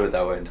never thought of it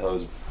that way until it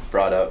was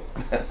brought up.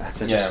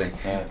 That's interesting.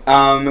 Yeah.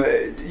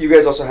 You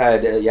guys also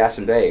had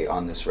Yasin Bey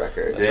on this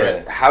record. That's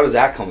right. How does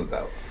that come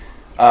about?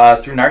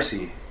 Through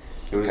Narcy.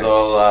 It was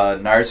all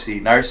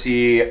Narcy.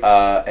 Narcy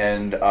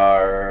and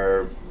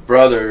our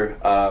brother,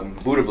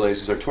 Buddha Blaze,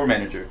 who's our tour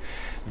manager,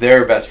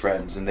 they're best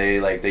friends, and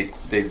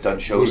they've done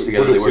shows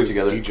together. Buddha's they work his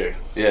together. DJ,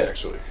 yeah,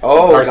 actually.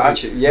 Oh,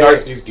 gotcha. Yeah.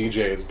 Narcy's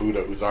DJ is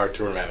Buddha, who's our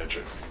tour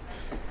manager.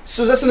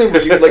 So is that something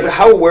where you, like,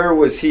 how aware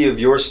was he of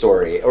your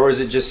story? Or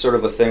is it just sort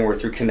of a thing where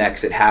through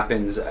Connects it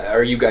happens?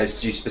 Do you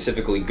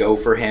specifically go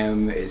for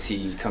him? Is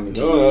he coming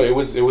to you? No, it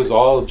was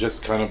all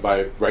just kind of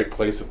by right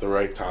place at the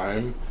right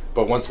time.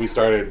 But once we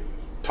started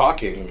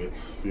talking,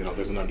 it's, you know,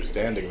 there's an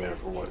understanding there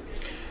for what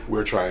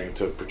we're trying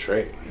to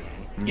portray.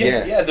 You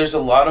know? Yeah. There's a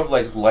lot of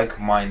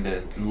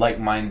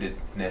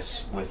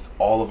like-mindedness with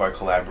all of our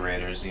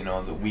collaborators. You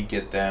know, that we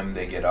get them,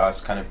 they get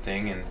us, kind of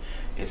thing, and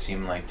it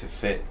seemed like to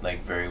fit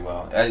like very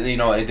well. You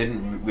know, I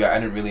didn't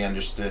really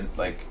understood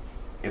like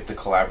if the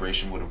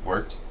collaboration would have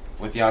worked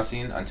with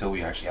Yasin until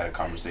we actually had a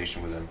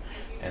conversation with him,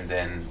 and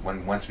then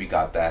once we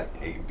got that,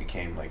 it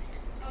became like,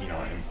 you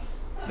know,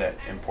 that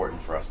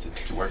important for us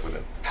to work with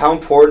him. How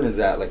important is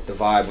that, like the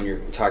vibe when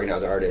you're talking to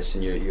other artists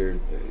and you're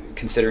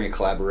considering a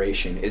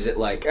collaboration? Is it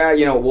like,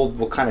 you know,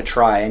 we'll kind of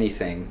try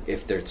anything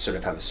if they sort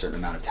of have a certain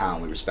amount of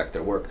talent, we respect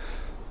their work,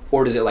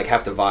 or does it like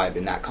have to vibe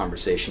in that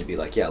conversation to be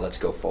like, yeah, let's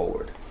go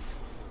forward?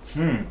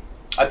 I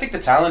think the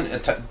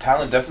talent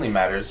definitely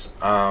matters,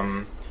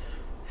 but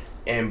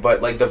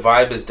like the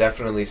vibe is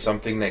definitely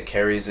something that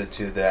carries it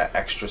to that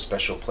extra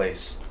special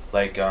place.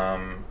 Like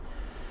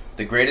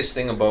the greatest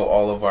thing about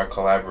all of our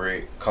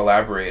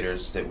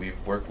collaborators that we've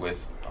worked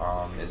with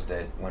is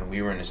that when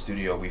we were in the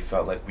studio, we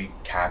felt like we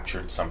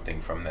captured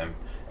something from them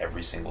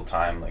every single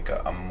time, like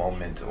a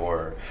moment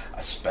or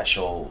a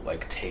special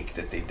like take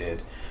that they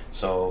did.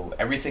 So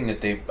everything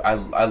that I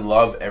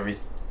love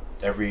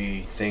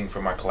everything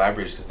from our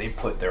collaborators because they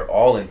put their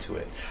all into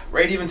it,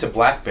 right? Even to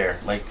Black Bear,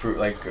 like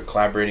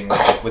collaborating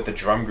with the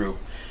drum group,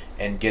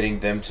 and getting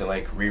them to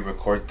like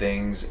re-record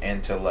things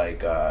and to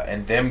like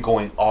and them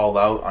going all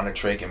out on a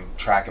track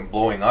and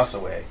blowing us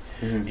away,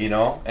 you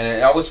know. And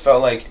it always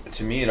felt like,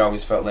 to me, it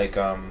always felt like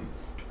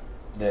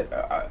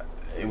that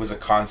it was a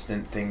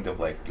constant thing of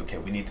like, okay,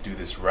 we need to do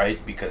this right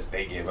because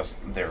they gave us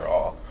their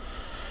all.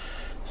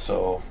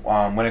 So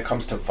when it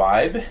comes to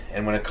vibe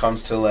and when it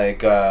comes to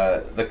like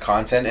the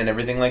content and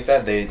everything like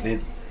that, they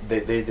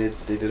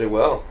did it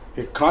well.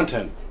 Yeah,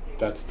 content,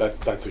 that's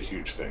a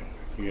huge thing,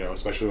 you know,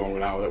 especially when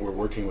now that we're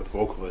working with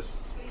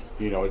vocalists.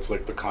 You know, it's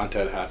like the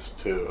content has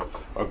to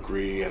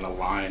agree and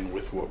align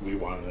with what we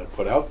want to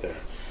put out there.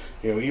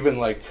 You know, even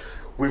like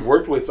we've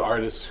worked with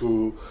artists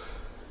who,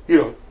 you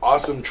know,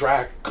 awesome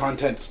track,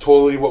 content's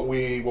totally what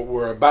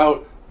we're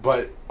about,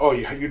 but oh,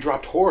 you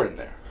dropped horror in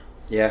there.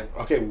 Yeah.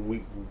 Okay,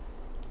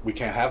 we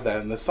can't have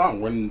that in this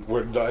song. We're and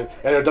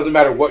it doesn't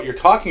matter what you're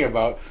talking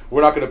about.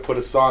 We're not going to put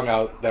a song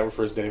out that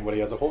refers to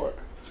anybody as a horror.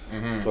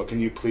 So can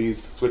you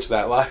please switch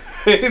that line?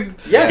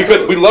 Yeah,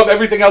 because we love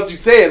everything else you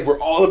say, and we're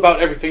all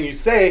about everything you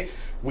say.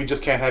 We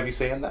just can't have you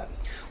saying that.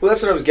 Well,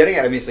 that's what I was getting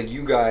at. I mean, it's like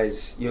you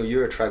guys, you know,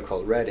 you're a Tribe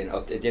Called Red, and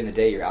at the end of the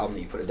day, your album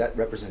that you put, that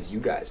represents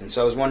you guys. And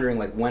so I was wondering,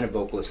 like, when a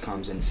vocalist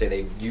comes and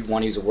say you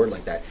want to use a word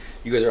like that,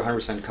 you guys are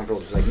 100% comfortable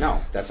with like, no,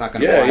 that's not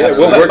going to fly. Yeah.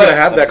 Well, we're going to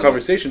have that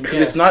conversation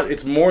because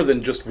it's more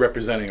than just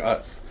representing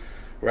us,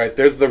 right?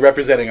 There's the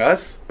representing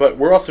us, but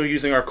we're also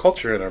using our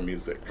culture in our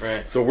music.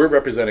 Right. So we're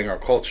representing our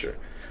culture.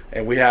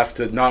 And we have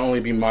to not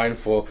only be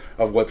mindful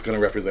of what's going to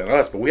represent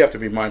us, but we have to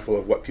be mindful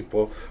of what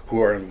people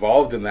who are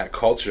involved in that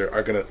culture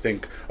are going to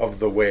think of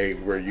the way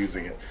we're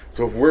using it.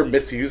 So if we're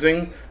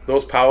misusing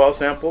those powwow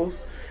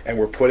samples and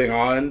we're putting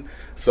on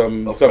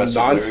some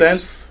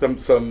nonsense,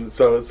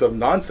 some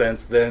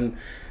nonsense, then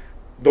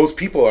those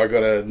people are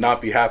going to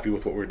not be happy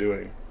with what we're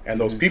doing. And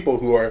those people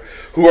who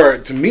are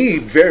to me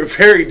very,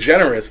 very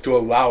generous to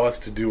allow us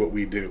to do what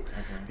we do.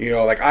 You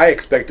know, like I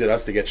expected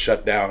us to get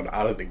shut down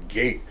out of the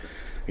gate.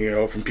 You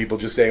know, from people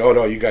just saying, "Oh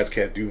no, you guys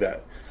can't do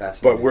that."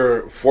 But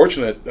we're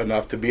fortunate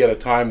enough to be at a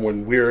time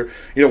when we're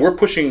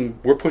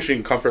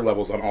pushing comfort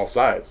levels on all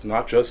sides,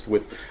 not just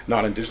with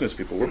non-Indigenous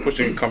people. We're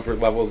pushing comfort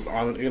levels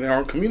in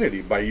our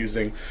community by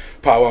using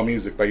powwow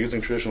music, by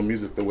using traditional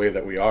music the way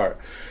that we are,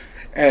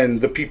 and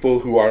the people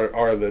who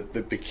are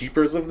the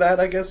keepers of that,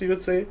 I guess you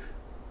would say,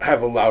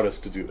 have allowed us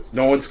to do this.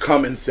 No one's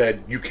come and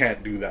said you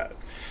can't do that.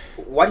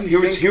 Why do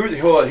you think?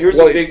 Here's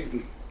a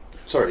big.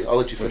 Sorry, I'll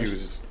let you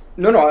finish.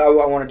 No,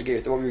 I wanted to get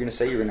your thought. What were you going to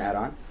say? You were going to add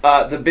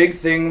on? The big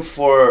thing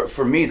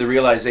for me, the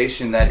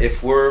realization that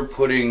if we're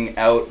putting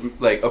out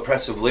like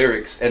oppressive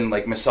lyrics and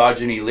like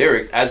misogyny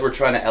lyrics as we're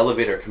trying to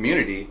elevate our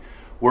community,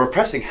 we're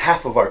oppressing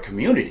half of our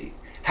community.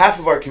 Half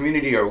of our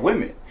community are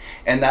women.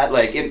 And that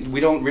we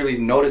don't really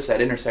notice that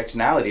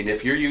intersectionality. And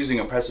if you're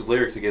using oppressive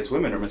lyrics against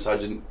women or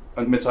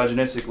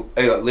misogynistic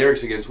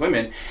lyrics against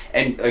women,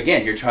 and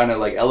again, you're trying to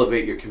like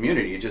elevate your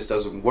community, it just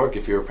doesn't work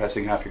if you're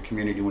oppressing half your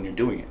community when you're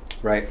doing it.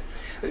 Right.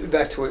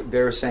 Back to what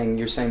Bear was saying,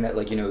 you're saying that,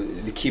 like, you know,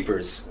 the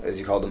keepers, as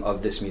you call them,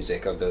 of this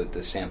music, of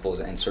the samples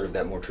and sort of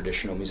that more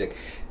traditional music,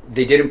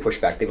 they didn't push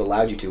back, they've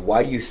allowed you to.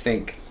 Why do you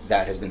think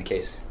that has been the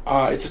case?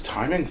 It's a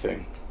timing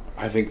thing.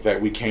 I think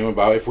that we came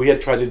about, if we had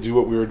tried to do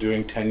what we were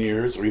doing 10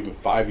 years or even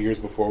 5 years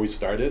before we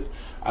started,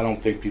 I don't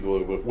think people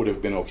would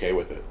have been okay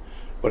with it.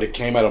 But it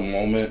came at a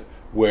moment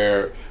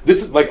where,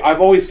 this is, like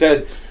I've always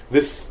said,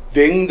 this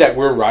thing that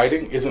we're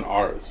riding isn't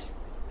ours.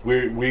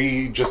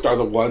 We just are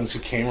the ones who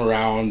came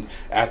around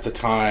at the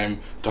time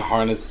to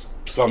harness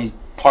some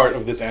part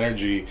of this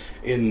energy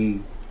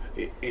in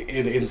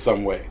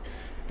some way.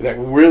 That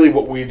really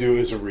what we do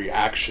is a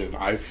reaction,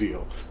 I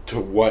feel,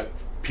 to what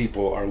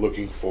people are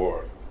looking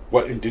for,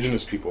 what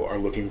Indigenous people are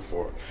looking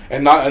for,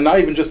 and not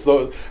even just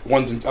the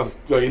ones of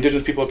the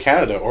Indigenous people of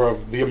Canada or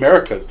of the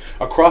Americas.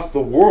 Across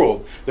the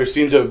world, there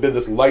seemed to have been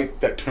this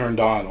light that turned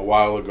on a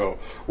while ago,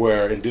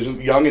 where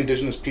young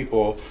Indigenous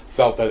people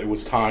felt that it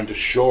was time to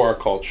show our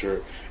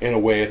culture in a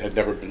way it had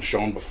never been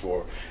shown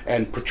before,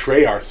 and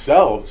portray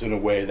ourselves in a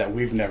way that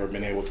we've never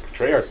been able to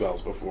portray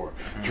ourselves before,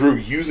 through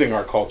using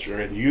our culture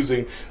and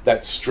using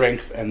that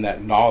strength and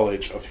that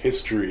knowledge of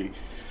history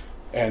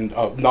and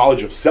of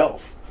knowledge of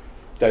self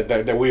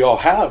that we all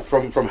have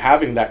from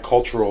having that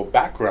cultural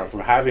background,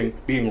 from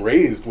being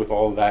raised with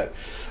all that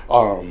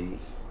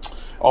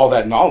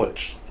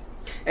knowledge.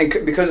 And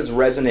because it's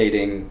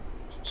resonating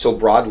so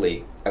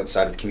broadly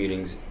outside of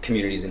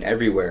communities and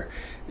everywhere,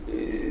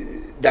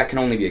 that can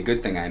only be a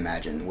good thing, I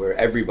imagine, where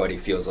everybody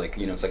feels like,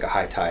 you know, it's like a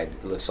high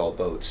tide lifts all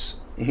boats.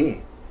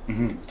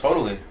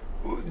 Totally.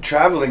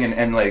 Traveling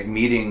and like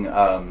meeting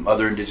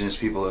other Indigenous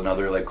people in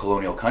other like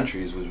colonial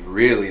countries was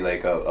really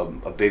like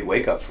a big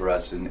wake up for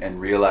us,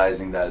 and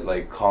realizing that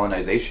like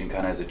colonization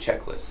kind of has a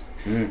checklist,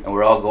 and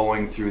we're all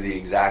going through the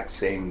exact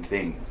same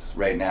things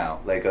right now.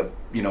 Like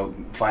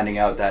finding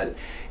out that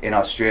in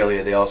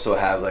Australia they also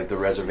have like the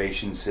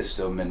reservation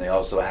system, and they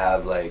also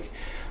have like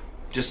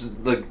just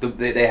like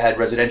they had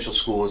residential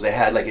schools. They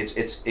had like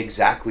it's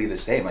exactly the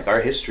same. Like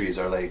our histories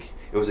are like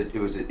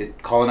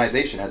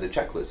colonization has a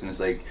checklist, and it's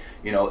like,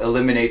 you know,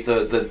 eliminate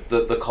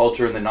the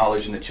culture and the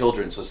knowledge in the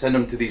children. So send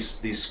them to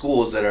these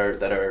schools that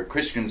are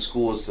Christian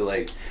schools to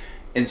like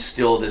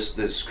instill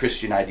this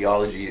Christian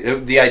ideology.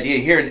 The idea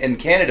here in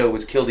Canada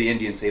was kill the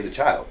Indian, save the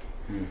child.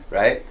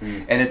 Right,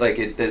 and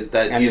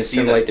and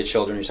assimilate the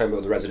children. You're talking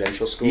about the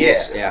residential schools,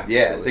 yeah,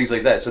 things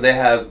like that. So they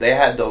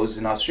had those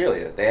in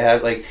Australia. They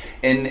have like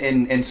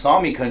in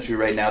Sami country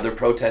right now. They're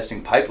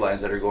protesting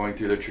pipelines that are going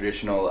through their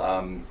traditional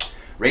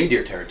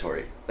reindeer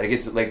territory. Like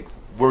it's like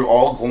we're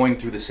all going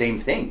through the same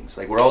things.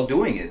 Like we're all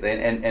doing it,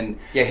 and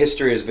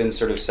history has been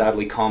sort of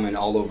sadly common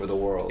all over the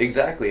world.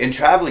 Exactly, and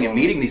traveling and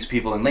meeting these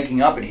people and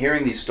linking up and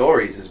hearing these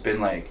stories has been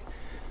like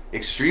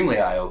extremely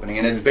eye-opening.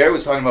 And as Bear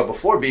was talking about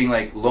before, being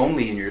like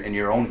lonely in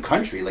your own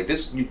country, like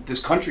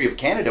this country of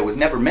Canada was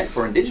never meant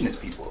for Indigenous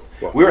people.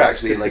 Well, we're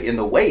actually like in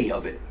the way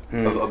of it,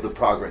 of the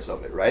progress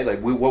of it, right?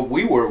 Like what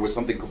we were was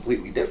something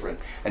completely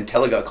different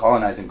until it got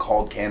colonized and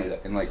called Canada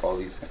and like all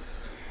these things.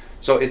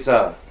 So it's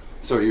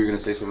so you were going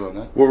to say something on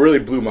that? What really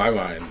blew my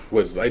mind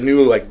was I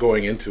knew, like,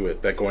 going into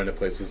it, that going to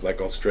places like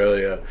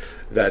Australia,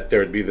 that there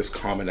would be this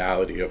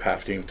commonality of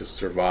having to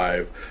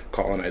survive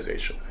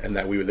colonization, and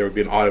that there would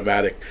be an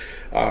automatic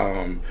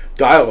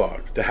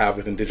dialogue to have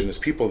with Indigenous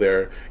people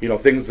there, you know,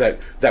 things that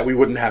we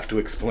wouldn't have to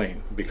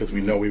explain because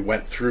we know we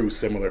went through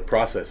similar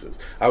processes.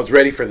 I was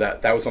ready for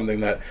that. That was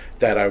something that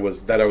I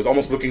was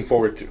almost looking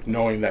forward to,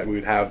 knowing that we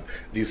would have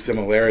these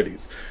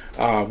similarities.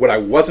 What I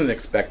wasn't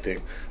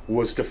expecting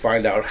was to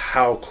find out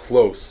how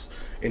close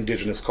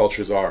Indigenous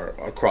cultures are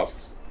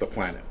across the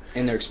planet.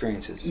 In their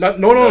experiences. No.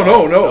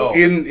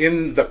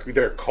 In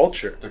their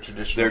culture. Their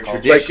Like,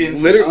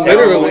 traditions.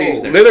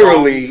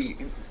 literally,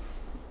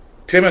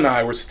 Tim and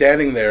I were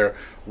standing there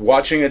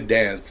watching a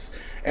dance,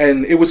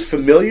 and it was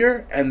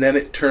familiar, and then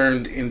it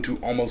turned into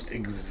almost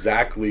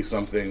exactly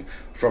something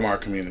from our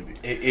community.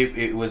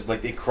 It was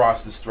like they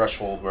crossed this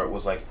threshold where it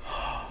was like,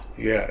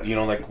 yeah, you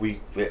know, like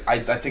I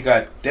think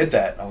I did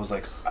that. I was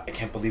like, I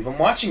can't believe I'm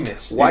watching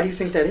this. Why do you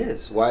think that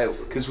is? Why?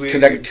 Because we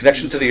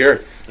connection to the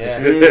earth. Yeah,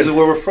 this is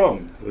where we're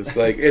from. It's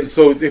like, and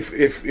so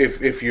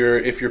if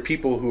you're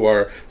people who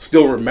are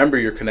still remember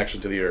your connection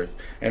to the earth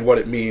and what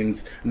it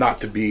means not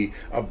to be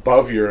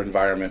above your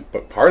environment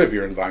but part of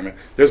your environment,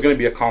 there's going to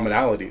be a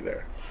commonality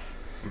there.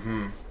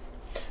 Mm-hmm.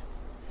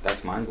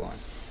 That's mind blowing.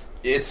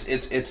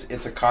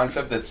 It's a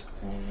concept that's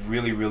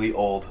really, really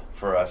old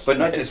for us, but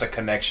not it's just a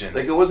connection.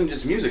 Like it wasn't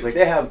just music. Like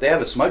they have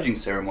a smudging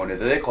ceremony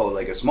that they call it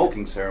like a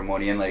smoking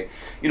ceremony, and like,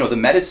 you know, the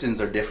medicines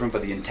are different,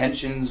 but the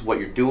intentions, what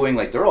you're doing,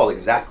 like they're all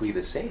exactly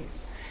the same.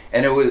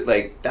 And it was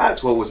like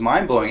that's what was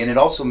mind blowing, and it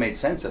also made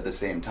sense at the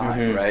same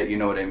time, right? You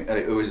know what I mean?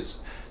 It was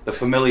the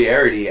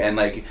familiarity and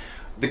like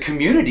the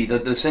community,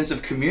 the sense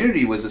of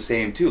community was the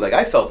same too. Like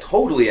I felt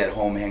totally at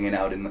home hanging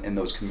out in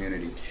those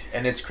communities.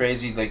 And it's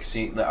crazy, like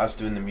seeing us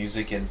doing the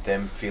music and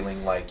them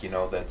feeling like, you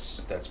know,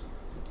 that's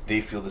they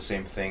feel the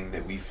same thing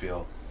that we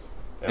feel.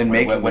 And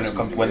when it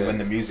comes when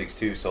the music's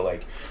too. So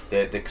like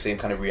the same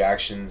kind of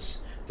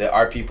reactions that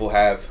our people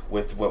have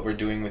with what we're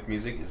doing with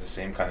music is the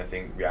same kind of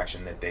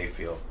reaction that they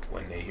feel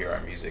when they hear our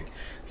music.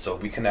 So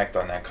we connect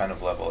on that kind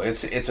of level.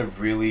 It's a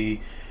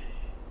really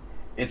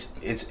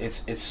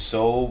it's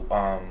so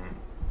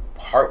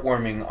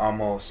heartwarming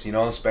almost, you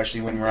know,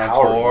 especially when we're on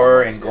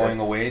tour and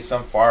going away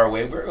some far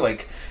away. We're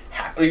like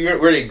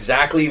we're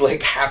exactly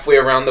like halfway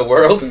around the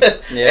world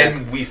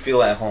and we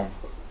feel at home.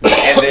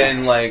 And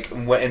then like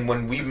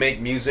when we make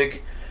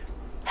music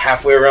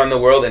halfway around the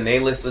world and they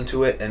listen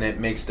to it and it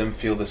makes them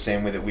feel the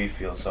same way that we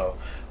feel. So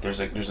there's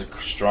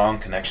a strong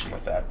connection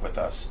with that with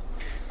us.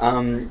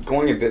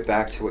 Going a bit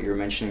back to what you were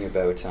mentioning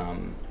about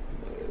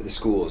the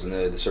schools and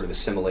the sort of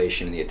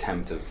assimilation and the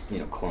attempt of, you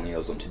know,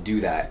 colonialism to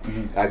do that.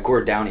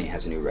 Gord Downie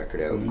has a new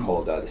record out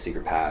called The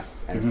Secret Path,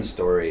 and it's the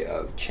story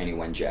of Cheney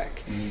Wenjack.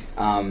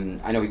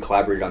 I know he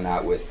collaborated on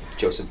that with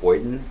Joseph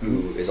Boyton,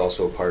 who is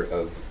also a part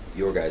of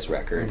your guys'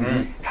 record.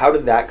 How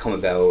did that come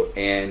about?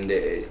 And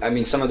I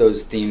mean, some of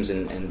those themes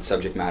and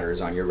subject matter is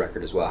on your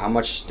record as well. How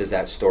much does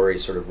that story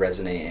sort of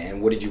resonate,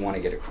 and what did you want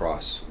to get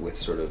across with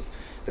sort of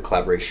the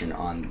collaboration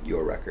on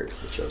your record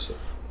with Joseph?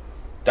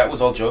 That was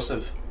all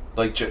Joseph.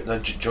 Like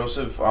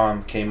Joseph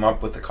came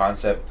up with the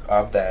concept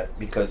of that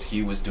because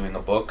he was doing a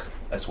book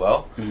as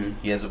well.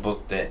 He has a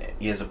book that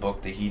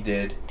he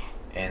did,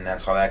 and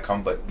that's how that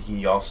come. But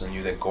he also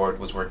knew that Gord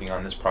was working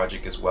on this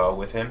project as well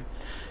with him,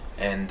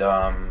 and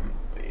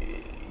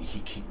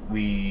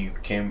we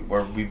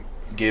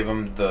gave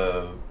him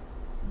the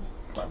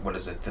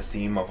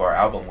theme of our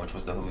album, which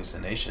was the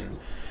hallucination.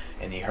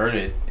 And he heard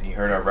it, and he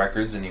heard our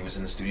records, and he was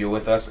in the studio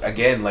with us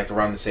again. Like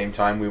around the same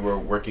time, we were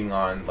working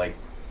on like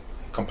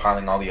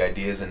compiling all the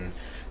ideas. And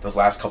those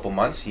last couple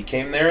months, he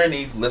came there and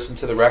he listened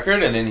to the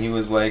record, and then he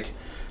was like,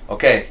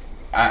 "Okay,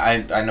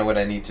 I know what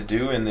I need to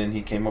do." And then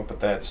he came up with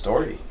that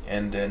story,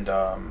 and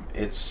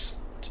it's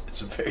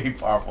a very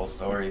powerful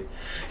story,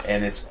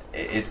 and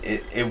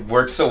it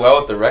works so well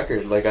with the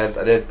record. Like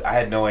I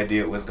had no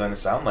idea it was going to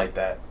sound like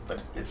that,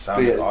 but it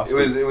sounded awesome.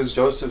 It was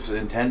Joseph's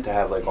intent to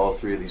have like all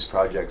three of these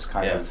projects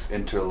kind of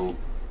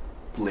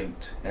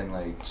interlinked and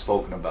like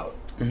spoken about.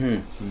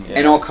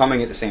 And all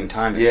coming at the same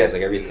time. It feels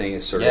like everything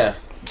is sort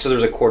of. So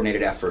there's a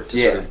coordinated effort to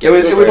sort of get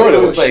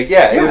it was like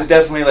it was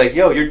definitely like,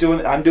 yo,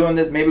 I'm doing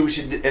this, maybe we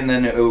should, and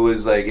then it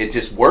was like it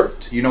just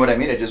worked, you know what I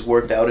mean? It just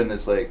worked out in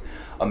this like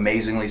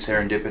amazingly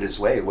serendipitous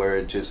way where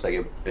it just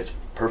like it's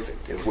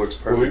perfect, it works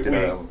perfect.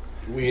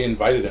 We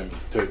invited him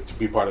to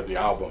be part of the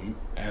album,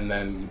 and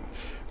then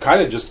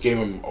kind of just gave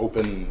him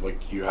open,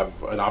 like, you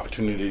have an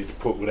opportunity to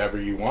put whatever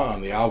you want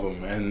on the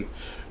album. And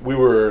we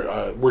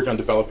were working on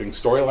developing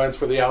storylines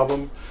for the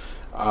album.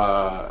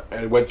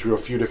 And it went through a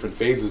few different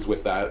phases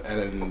with that. And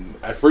then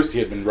at first he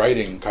had been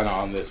writing kind of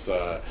on this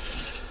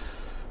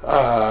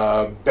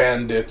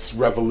bandits,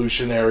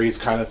 revolutionaries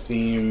kind of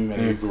theme,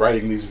 and he'd be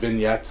writing these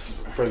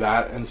vignettes for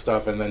that and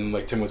stuff. And then,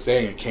 like Tim was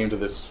saying, it came to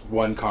this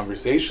one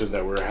conversation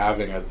that we were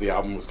having as the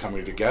album was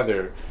coming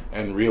together,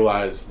 and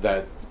realized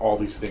that all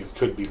these things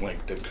could be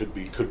linked and could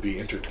be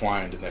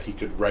intertwined, and that he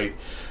could write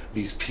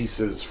these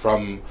pieces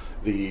from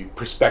the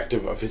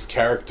perspective of his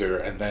character,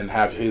 and then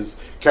have his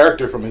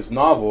character from his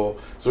novel.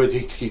 So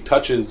he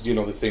touches,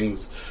 the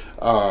things,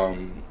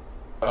 around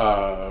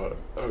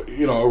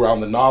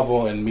the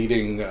novel and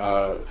meeting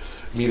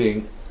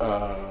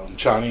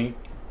Chani.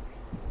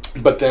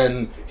 But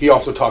then he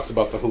also talks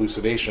about the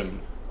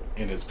hallucination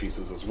in his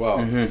pieces as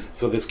well.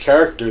 So this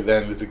character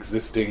then is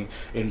existing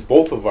in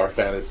both of our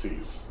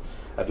fantasies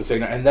at the same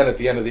time. And then at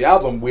the end of the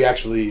album, we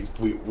actually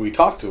we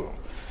talk to him.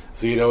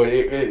 So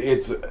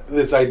it's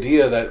this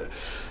idea that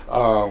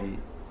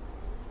I'm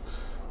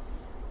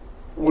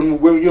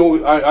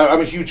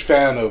a huge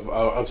fan of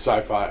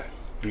sci-fi,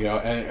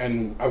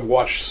 and I've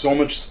watched so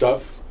much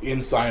stuff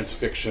in science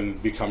fiction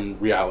become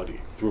reality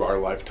through our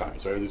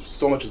lifetimes. Right? There's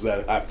so much as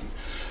that happened,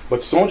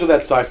 but so much of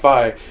that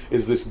sci-fi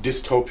is this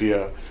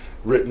dystopia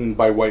written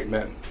by white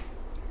men.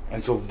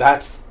 And so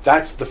that's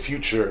the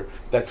future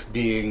that's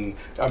being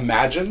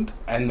imagined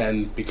and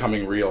then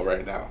becoming real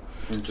right now.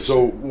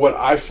 So what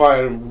I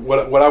find,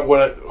 what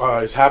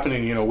is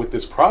happening, with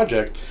this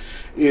project,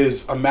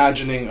 is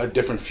imagining a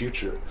different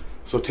future.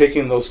 So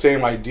taking those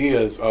same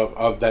ideas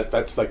of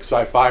that's like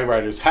sci-fi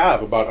writers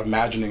have about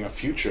imagining a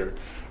future,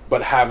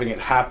 but having it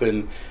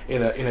happen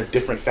in a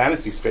different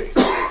fantasy space.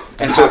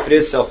 And so if it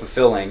is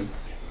self-fulfilling,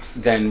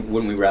 then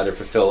wouldn't we rather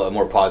fulfill a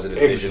more positive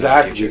vision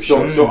of the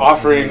future? So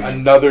offering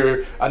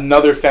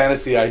another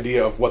fantasy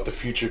idea of what the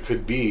future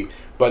could be,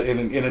 but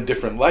in a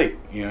different light,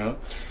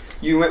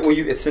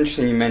 It's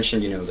interesting you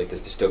mentioned, like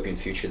this dystopian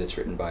future that's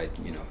written by,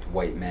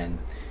 white men.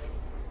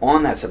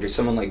 On that subject,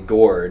 someone like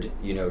Gord,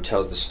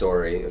 tells the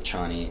story of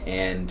Chani.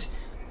 And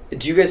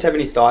do you guys have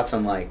any thoughts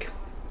on, like,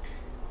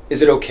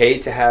 is it okay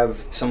to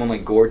have someone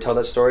like Gord tell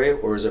that story?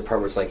 Or is there a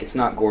part where it's like, it's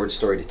not Gord's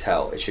story to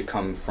tell, it should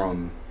come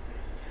from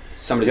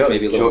somebody that's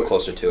maybe a little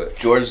closer to it?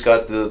 George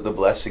got the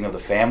blessing of the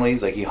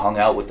families. Like, he hung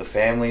out with the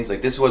families.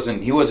 Like,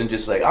 he wasn't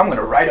just like, I'm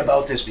gonna write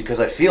about this because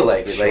I feel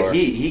like it. Sure. Like,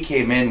 he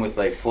came in with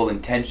like full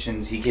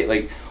intentions. He came,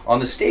 like, on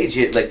the stage,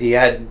 he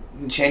had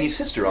Chani's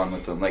sister on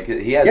with him. Like,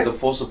 he has the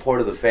full support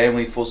of the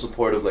family, full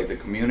support of like the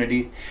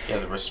community. Yeah,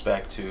 the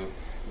respect too.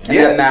 And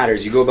that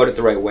matters. You go about it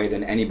the right way,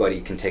 then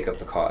anybody can take up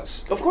the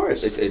cause. Of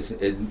course,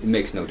 it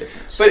makes no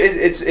difference. But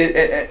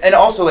and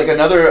also like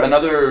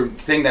another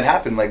thing that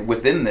happened like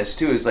within this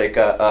too is like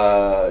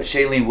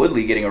Shailene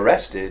Woodley getting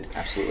arrested.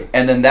 Absolutely.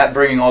 And then that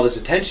bringing all this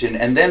attention,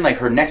 and then like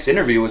her next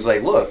interview was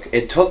like, look,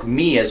 it took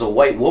me as a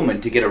white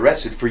woman to get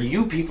arrested for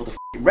you people to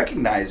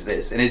recognize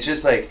this, and it's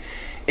just like.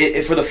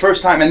 It for the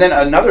first time, and then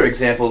another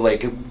example,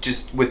 like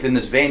just within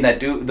this vein, that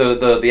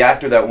the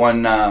actor that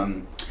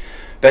won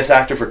Best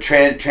Actor for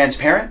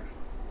Transparent.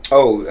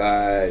 Oh,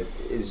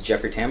 is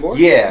Jeffrey Tambor?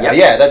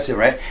 Yeah, that's it,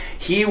 right?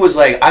 He was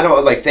like, I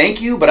don't like,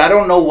 thank you, but I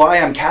don't know why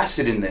I'm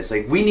casted in this.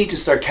 Like, we need to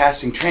start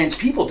casting trans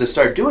people to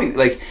start doing,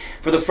 like,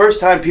 for the first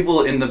time,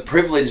 people in the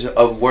privilege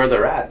of where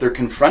they're at, they're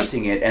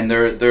confronting it, and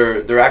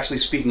they're actually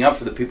speaking up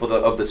for the people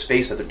of the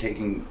space that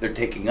they're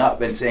taking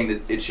up, and saying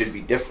that it should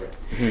be different.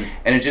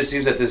 And it just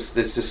seems that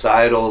this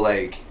societal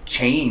like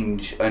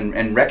change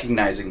and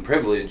recognizing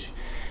privilege.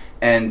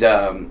 And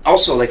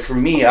also, like, for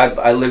me,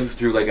 I lived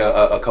through like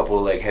a couple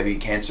of like heavy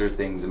cancer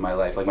things in my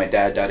life. Like, my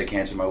dad died of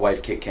cancer, my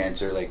wife kicked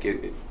cancer. Like,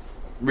 it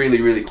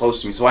really, really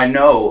close to me. So I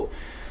know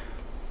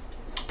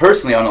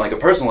personally, on like a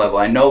personal level,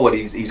 I know what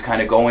he's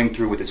kind of going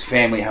through with his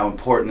family, how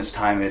important this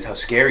time is, how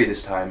scary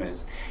this time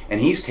is, and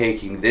he's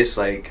taking this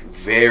like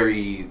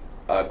very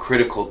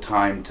critical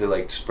time to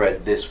like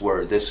spread this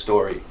word, this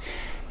story,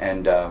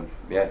 and I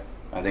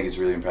think it's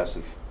really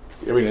impressive.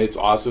 I mean, it's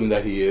awesome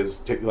that he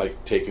is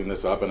taking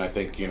this up, and I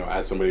think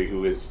as somebody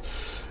who is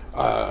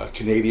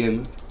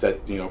Canadian,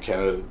 that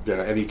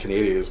Canada, any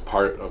Canadian is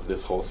part of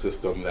this whole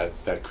system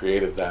that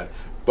created that.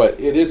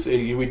 But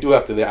we do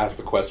have to ask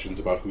the questions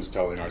about who's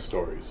telling our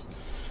stories,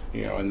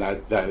 and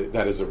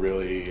that is a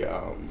really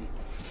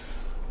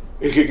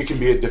it can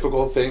be a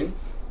difficult thing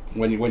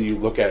when you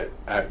look at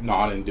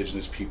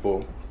non-Indigenous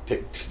people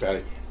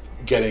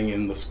getting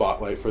in the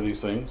spotlight for these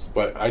things.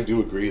 But I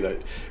do agree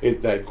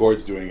that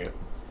Gord's doing it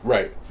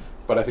right.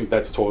 But I think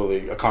that's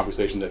totally a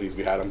conversation that needs to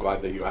be had. I'm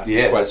glad that you asked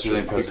the question,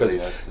 really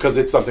because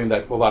it's something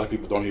that a lot of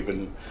people don't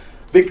even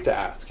think to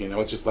ask. You know,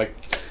 it's just like,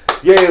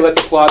 yay, let's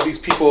applaud these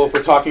people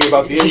for talking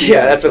about the Indians.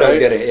 Yeah, that's what I was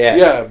getting at, yeah.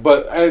 Yeah,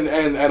 but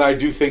and I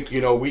do think,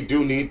 you know, we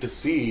do need to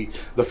see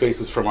the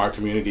faces from our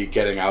community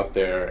getting out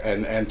there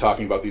and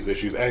talking about these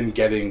issues and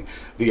getting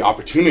the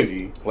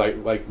opportunity like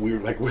we're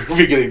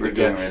beginning to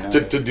get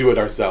right to do it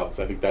ourselves.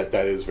 I think that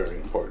is very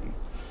important.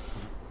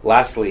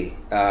 Lastly,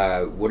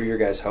 what are your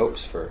guys'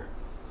 hopes for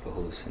the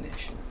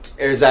hallucination?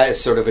 Or is that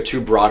sort of a too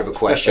broad of a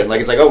question? Like,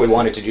 it's like, oh, we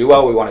want it to do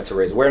well, we want it to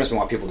raise awareness, we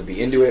want people to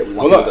be into it. We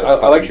want people to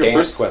I like your dance.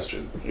 first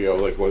question. You know,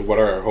 like, what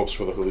are our hopes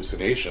for the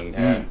hallucination?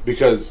 Yeah.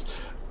 Because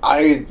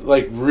I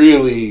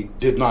really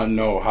did not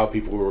know how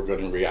people were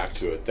going to react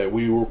to it. That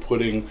we were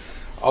putting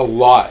a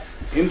lot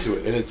into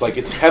it, and it's like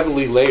it's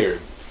heavily layered.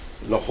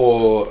 The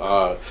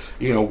whole,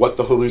 you know, what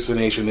the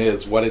hallucination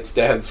is, what it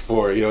stands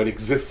for. You know, it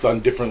exists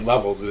on different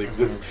levels. It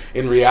exists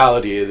in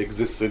reality. It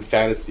exists in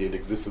fantasy. It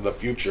exists in the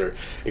future.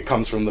 It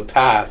comes from the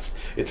past.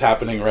 It's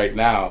happening right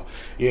now.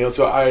 You know,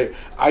 so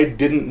I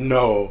didn't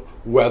know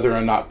whether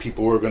or not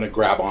people were going to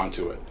grab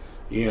onto it.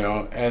 You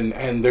know,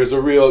 and there's a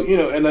real, you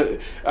know, and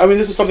I mean,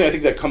 this is something I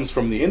think that comes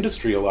from the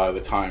industry a lot of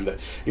the time. That,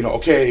 you know,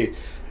 okay,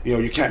 you know,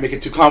 you can't make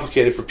it too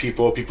complicated for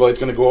people. It's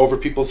going to go over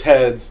people's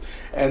heads.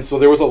 And so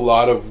there was a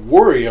lot of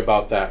worry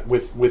about that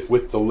with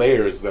the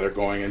layers that are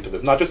going into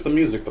this. Not just the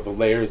music, but the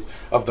layers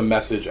of the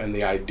message and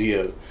the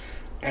idea.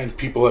 And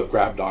people have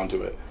grabbed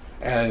onto it.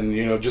 And,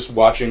 you know, just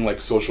watching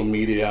like social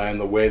media and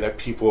the way that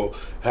people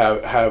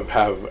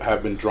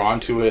have been drawn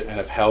to it and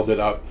have held it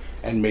up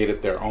and made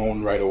it their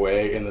own right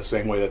away in the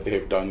same way that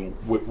they've done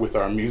with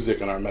our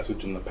music and our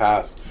message in the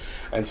past.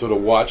 And so to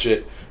watch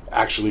it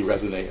actually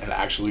resonate and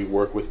actually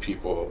work with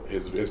people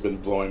has been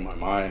blowing my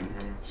mind.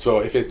 So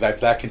if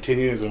that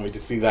continues and we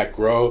just see that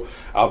grow,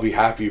 I'll be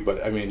happy.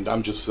 But I mean,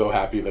 I'm just so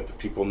happy that the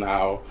people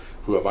now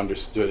who have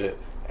understood it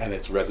and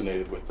it's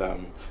resonated with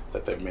them,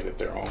 that they've made it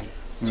their own.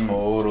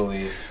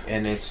 Totally.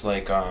 And it's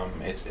like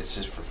it's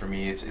just for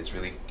me it's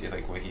really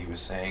like what he was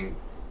saying,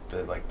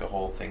 the like the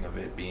whole thing of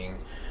it being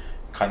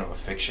kind of a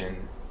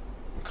fiction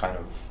kind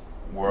of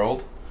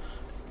world,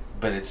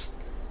 but it's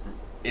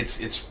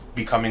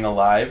becoming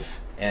alive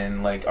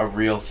and like a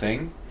real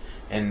thing,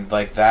 and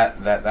like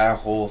that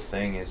whole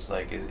thing is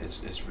like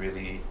it's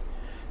really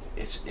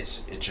it's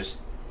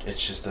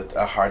just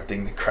a hard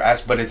thing to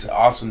grasp, but it's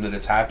awesome that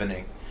it's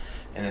happening,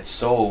 and it's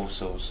so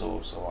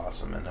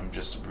awesome. And I'm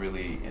just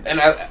really, and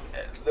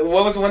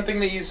what was one thing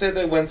that you said,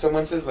 that when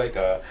someone says like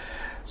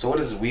so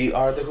what is it? We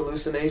are the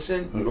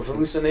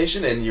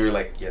hallucination, and you're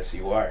like, yes,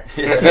 you are.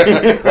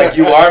 Like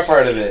you are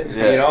part of it.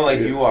 You know, like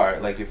you are.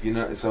 Like if you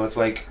know, so it's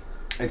like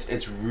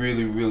it's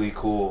really really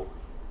cool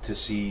to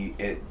see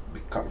it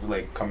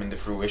come into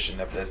fruition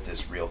of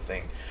this real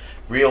thing,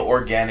 real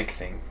organic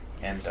thing,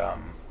 and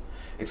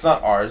it's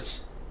not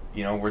ours.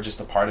 You know, we're just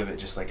a part of it,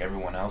 just like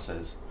everyone else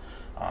is.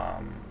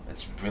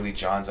 It's really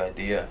John's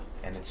idea,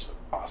 and it's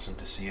awesome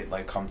to see it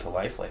like come to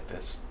life like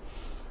this.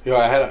 You know,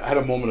 I had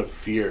a moment of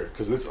fear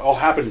because this all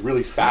happened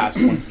really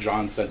fast. Once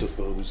John sent us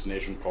the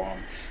hallucination poem,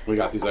 we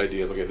got these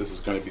ideas. Okay, this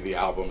is going to be the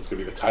album. It's going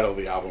to be the title of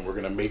the album. We're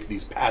going to make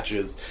these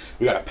patches.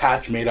 We got a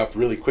patch made up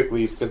really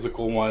quickly,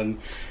 physical one,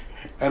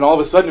 and all of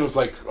a sudden it was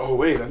like, oh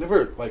wait, I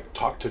never like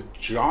talked to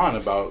John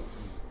about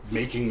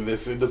making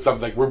this into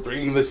something. Like, we're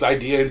bringing this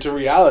idea into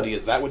reality.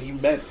 Is that what he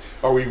meant?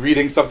 Are we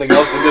reading something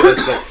else into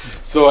this?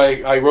 So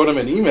I wrote him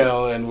an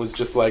email and was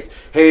just like,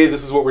 hey,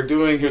 this is what we're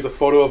doing. Here's a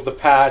photo of the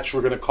patch.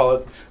 We're going to call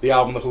it the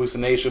album The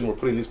Hallucination. We're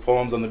putting these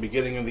poems on the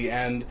beginning and the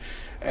end.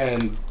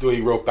 And the way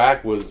he wrote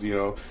back was, you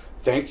know,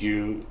 thank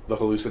you, the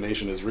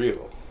hallucination is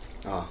real.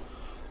 Oh.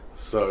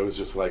 So it was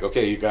just like,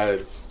 okay, you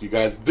guys did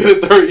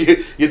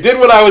it. You did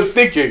what I was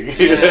thinking.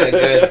 Yeah,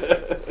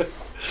 good.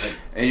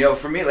 And you know,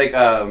 for me, like,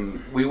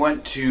 we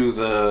went to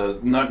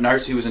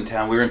Narcy was in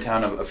town. We were in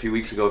town a few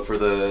weeks ago for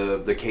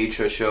the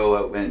Keitra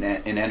show in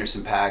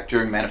Anderson Paak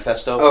during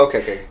Manifesto. Oh,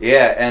 okay.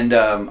 Yeah, and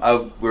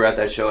we were at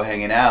that show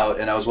hanging out,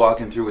 and I was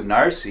walking through with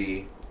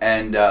Narcy,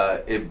 and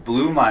it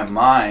blew my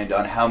mind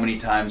on how many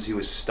times he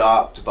was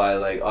stopped by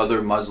like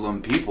other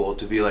Muslim people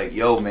to be like,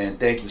 yo man,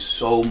 thank you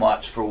so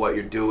much for what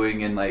you're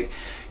doing. And like,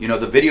 you know,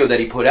 the video that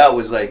he put out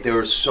was like, they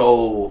were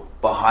so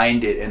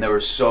behind it and they were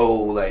so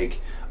like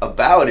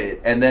about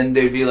it, and then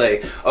they'd be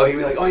like, oh, he'd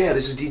be like, oh yeah,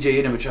 this is DJ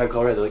In of A Tribe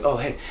Called Red. They're like, oh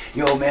hey,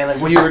 yo man,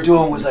 like what you were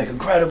doing was like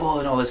incredible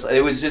and all this.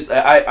 It was just,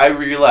 I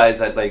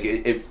realized that like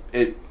it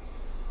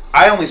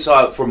I only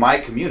saw it for my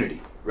community,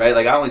 right?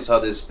 Like I only saw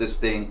this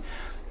thing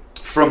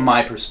from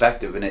my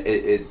perspective, and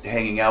it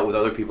hanging out with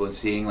other people and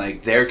seeing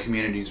like their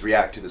communities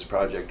react to this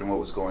project and what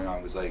was going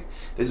on was like,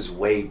 this is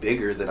way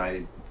bigger than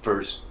I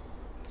first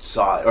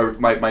saw it, or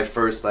my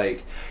first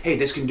like, hey,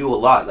 this can do a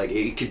lot, like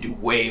it could do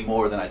way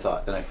more than I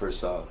thought than I first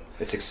saw it.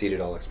 It's exceeded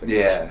all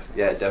expectations.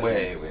 Yeah,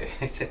 definitely. Way.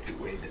 It's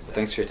way did that.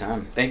 Thanks for your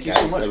time. Thank you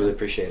guys, so much. I really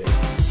appreciate it.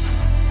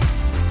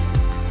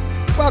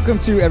 Welcome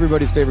to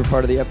everybody's favorite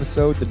part of the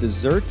episode, the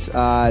dessert.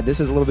 This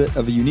is a little bit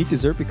of a unique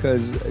dessert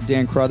because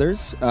Dan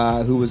Crothers,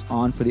 who was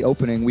on for the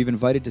opening, we've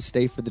invited to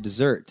stay for the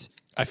dessert.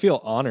 I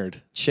feel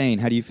honored. Shane,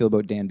 how do you feel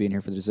about Dan being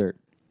here for the dessert?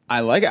 I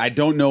like it. I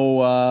don't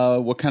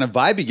know what kind of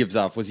vibe he gives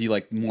off. Was he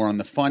like more on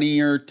the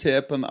funnier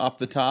tip off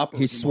the top?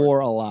 He swore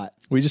a lot.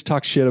 We just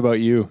talk shit about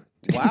you.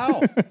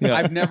 Wow.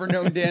 I've never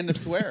known Dan to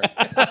swear.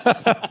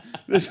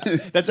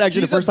 That's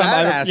actually the first time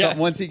I've badass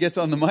once he gets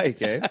on the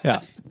mic, eh?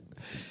 Yeah.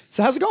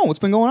 So how's it going? What's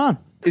been going on?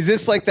 Is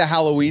this like the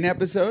Halloween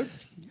episode?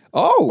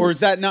 Oh, Or is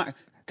that not?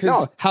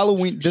 no,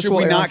 Halloween. This Should will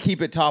we air not on,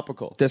 keep it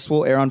topical? This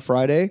will air on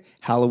Friday.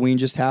 Halloween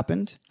just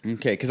happened.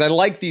 Okay, because I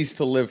like these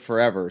to live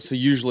forever. So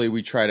usually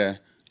we try to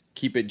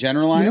keep it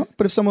generalized. You know,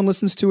 but if someone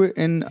listens to it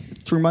in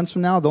 3 months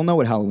from now, they'll know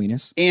what Halloween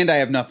is. And I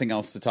have nothing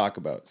else to talk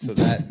about. So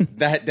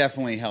that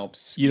definitely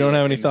helps. You don't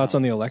have any thoughts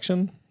on the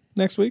election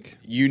next week?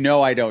 You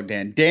know I don't,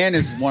 Dan. Dan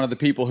is one of the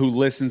people who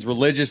listens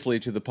religiously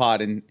to the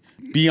pod, and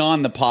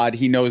beyond the pod,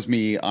 he knows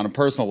me on a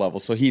personal level,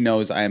 so he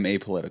knows I am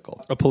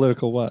apolitical. A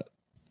political what?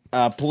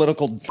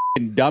 Political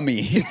dummy,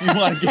 if you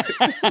want to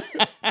get.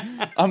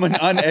 I'm an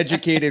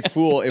uneducated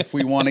fool if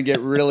we want to get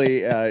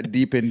really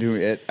deep into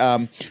it.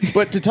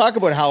 But to talk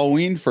about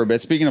Halloween for a bit,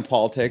 speaking of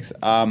politics,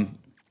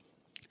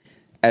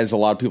 as a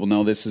lot of people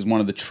know, this is one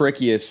of the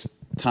trickiest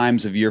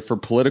times of year for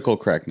political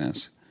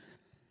correctness.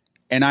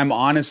 And I'm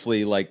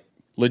honestly, like,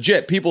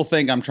 legit. People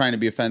think I'm trying to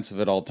be offensive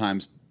at all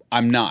times.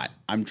 I'm not.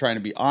 I'm trying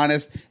to be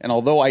honest. And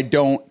although I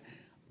don't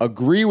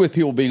agree with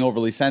people being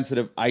overly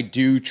sensitive, I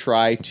do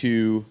try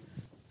to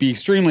be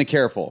extremely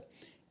careful.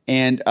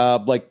 And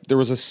like, there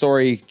was a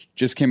story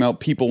just came out.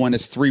 People went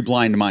as 3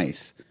 blind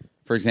mice,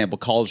 for example,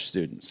 college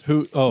students.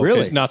 Who? Oh,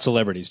 Really? okay, not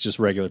celebrities, just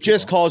regular people.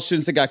 Just college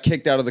students that got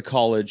kicked out of the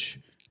college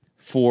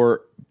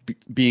for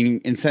being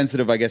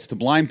insensitive, I guess, to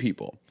blind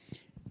people.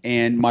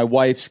 And my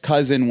wife's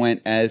cousin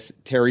went as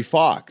Terry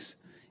Fox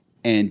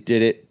and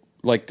did it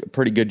like a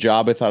pretty good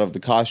job, I thought, of the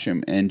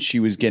costume. And she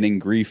was getting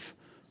grief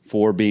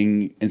for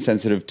being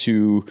insensitive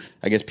to,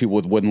 I guess, people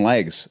with wooden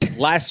legs.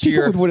 Last People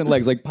year, with wooden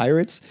legs, like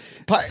pirates.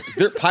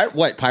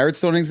 what,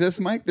 pirates don't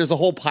exist, Mike? There's a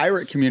whole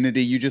pirate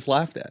community you just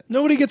laughed at.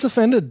 Nobody gets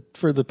offended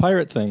for the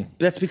pirate thing.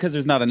 That's because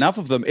there's not enough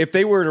of them. If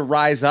they were to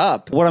rise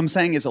up, what I'm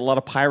saying is a lot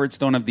of pirates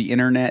don't have the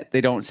internet.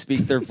 They don't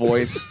speak their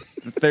voice.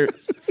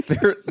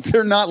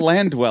 They're not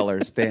land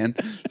dwellers, Dan.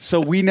 So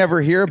we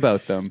never hear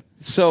about them.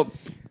 So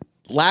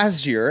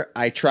last year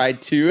I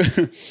tried to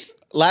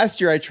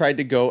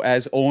go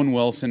as Owen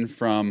Wilson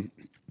from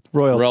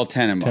Royal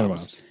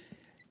Tenenbaums.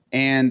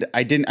 And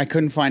I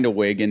couldn't find a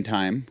wig in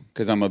time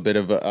because I'm a bit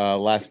of a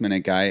last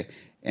minute guy.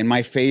 And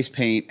my face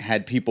paint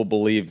had people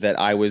believe that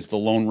I was the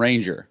Lone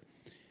Ranger.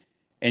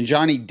 And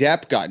Johnny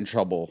Depp got in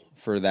trouble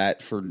for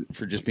that, for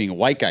just being a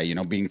white guy, you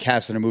know, being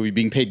cast in a movie,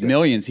 being paid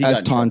millions. He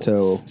As got in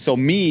trouble. Tonto. So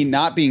me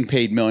not being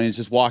paid millions,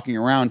 just walking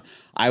around,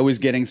 I was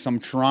getting some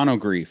Toronto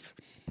grief.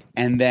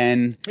 And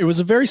then It was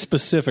a very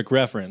specific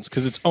reference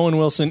because it's Owen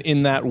Wilson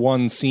in that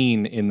one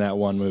scene in that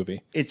one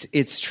movie.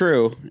 it's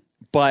true,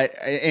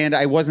 and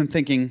I wasn't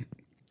thinking.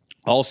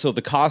 Also,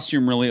 the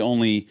costume really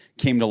only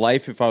came to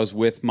life if I was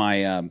with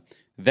my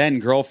then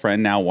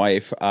girlfriend, now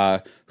wife,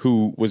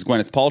 who was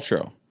Gwyneth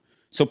Paltrow.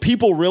 So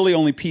people really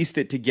only pieced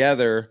it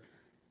together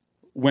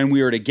when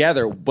we were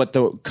together.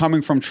 But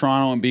coming from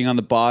Toronto and being on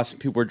the bus, and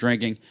people were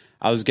drinking,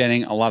 I was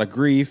getting a lot of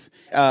grief.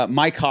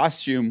 My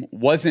costume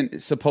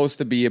wasn't supposed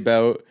to be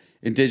about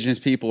Indigenous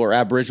people or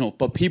Aboriginal,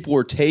 but people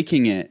were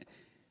taking it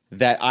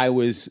that I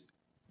was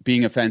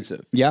being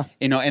offensive. Yeah.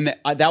 You know, and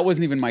that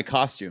wasn't even my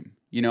costume.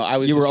 You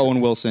know, You were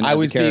Owen Wilson I as a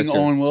was being character.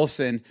 Owen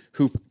Wilson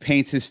who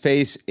paints his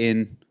face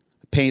in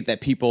paint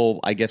that people,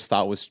 I guess,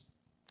 thought was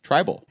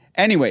tribal.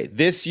 Anyway,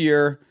 this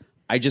year,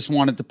 I just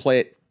wanted to play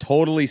it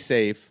totally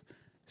safe.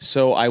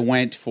 So I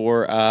went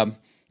for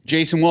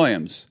Jason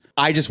Williams.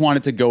 I just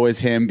wanted to go as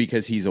him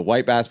because he's a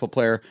white basketball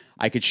player.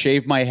 I could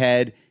shave my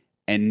head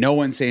and no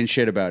one's saying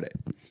shit about it.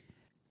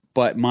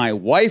 But my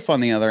wife,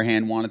 on the other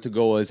hand, wanted to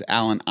go as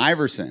Allen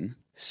Iverson.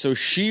 So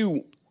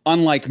she,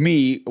 unlike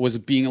me, was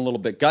being a little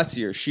bit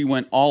gutsier. She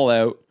went all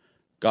out,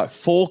 got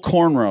full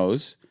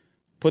cornrows,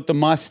 put the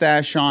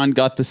mustache on,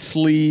 got the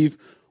sleeve,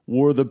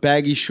 wore the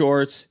baggy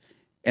shorts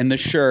and the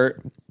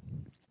shirt.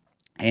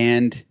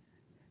 And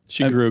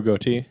She grew a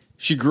goatee.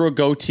 she grew a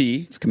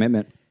goatee. It's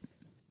commitment.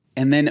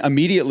 And then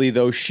immediately,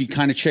 though, she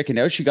kind of chickened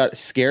out. She got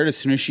scared as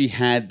soon as she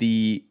had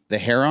the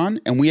hair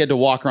on. And we had to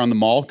walk around the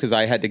mall because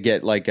I had to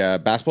get like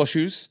basketball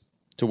shoes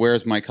to wear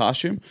as my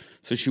costume.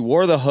 So she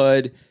wore the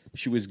hood.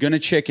 She was going to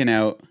chicken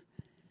out.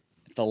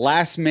 At the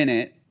last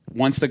minute,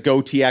 once the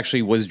goatee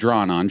actually was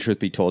drawn on, truth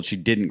be told, she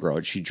didn't grow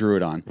it. She drew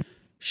it on.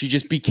 She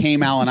just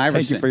became Allen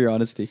Iverson. Thank you for your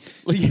honesty.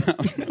 Yeah.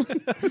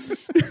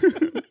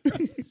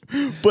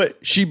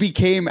 But she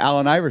became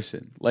Allen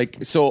Iverson.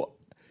 Like, so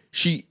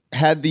she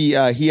had he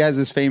has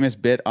this famous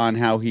bit on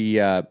how he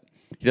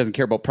doesn't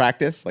care about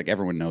practice. Like,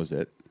 everyone knows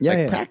it. Yeah, like,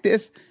 yeah.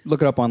 practice.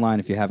 Look it up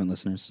online if you haven't,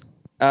 listeners.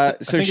 So I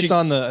think she, it's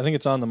on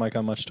the Mike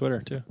on Much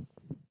Twitter too.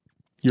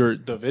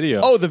 The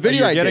video. Oh, the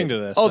video You're I getting did.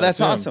 to this. Oh, I that's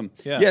assume. awesome.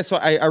 Yeah. So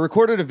I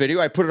recorded a video.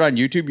 I put it on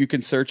YouTube. You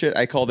can search it.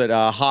 I called it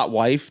Hot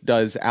Wife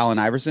Does Allen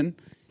Iverson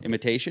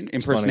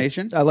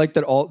Impersonation. I like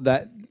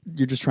that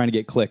you're just trying to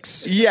get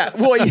clicks. Yeah.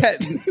 Well, yeah.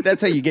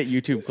 That's how you get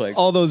YouTube clicks.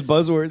 All those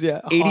buzzwords,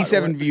 yeah.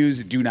 87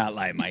 views do not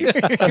lie, Mike.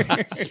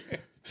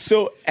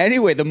 So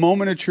anyway, the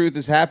moment of truth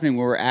is happening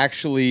where we're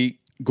actually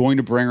going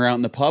to bring her out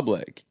in the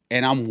public.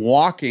 And I'm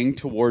walking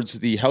towards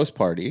the house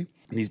party,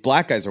 and these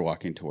black guys are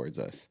walking towards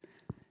us.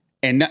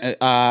 And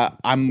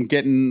I'm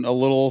getting a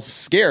little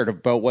scared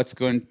about what's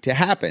going to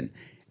happen.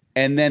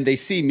 And then they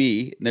see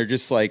me, and they're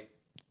just like,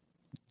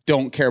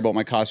 don't care about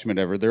my costume or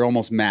whatever. They're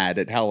almost mad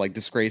at how like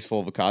disgraceful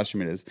of a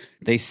costume it is.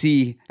 They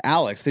see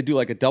Alex. They do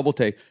like a double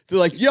take. They're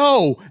like,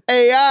 yo,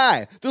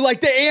 AI. They're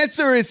like, the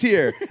answer is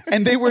here.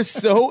 And they were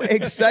so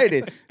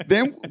excited.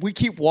 Then we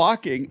keep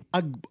walking.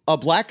 A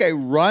black guy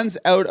runs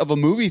out of a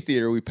movie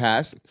theater we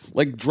passed,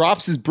 like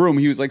drops his broom.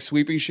 He was like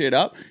sweeping shit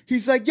up.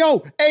 He's like,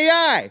 yo,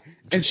 AI.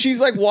 And she's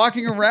like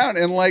walking around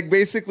and like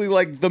basically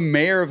like the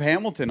mayor of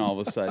Hamilton all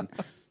of a sudden.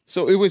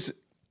 So it was,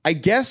 I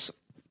guess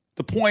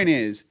the point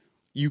is,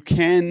 you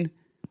can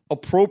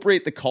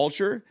appropriate the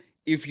culture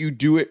if you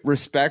do it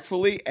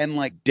respectfully and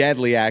like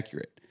deadly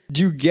accurate.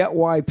 Do you get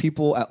why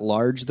people at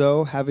large,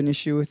 though, have an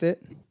issue with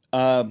it?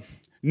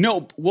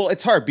 No, well,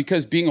 it's hard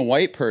because being a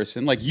white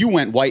person, like you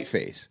went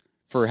whiteface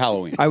for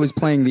Halloween. I was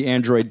playing the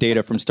android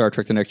Data from Star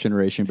Trek The Next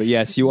Generation, but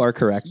yes, you are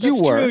correct.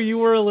 That's true. You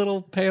were a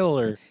little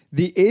paler.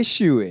 The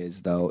issue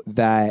is, though,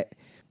 that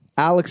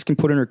Alex can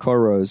put in her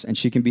cornrows and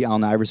she can be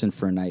Allen Iverson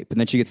for a night, but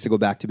then she gets to go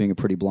back to being a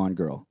pretty blonde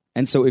girl.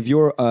 And so if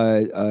you're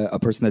a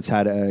person that's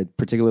had a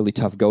particularly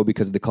tough go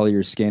because of the color of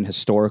your skin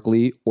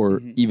historically,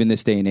 or even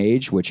this day and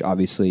age, which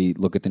obviously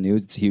look at the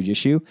news, it's a huge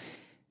issue,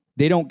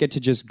 they don't get to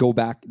just go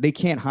back. They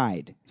can't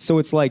hide. So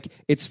it's like,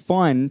 it's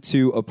fun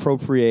to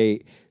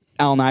appropriate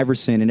Allen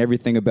Iverson and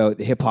everything about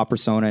the hip hop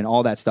persona and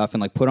all that stuff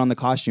and like put on the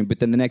costume. But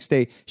then the next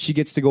day she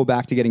gets to go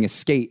back to getting a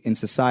skate in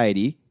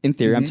society. In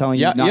theory, I'm telling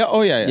you,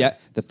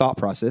 the thought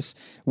process.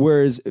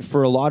 Whereas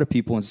for a lot of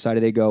people in society,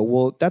 they go,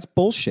 well, that's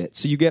bullshit.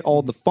 So you get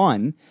all the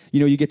fun,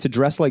 you get to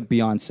dress like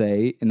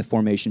Beyonce in the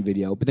Formation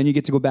video, but then you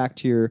get to go back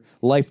to your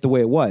life the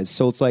way it was.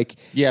 So it's like,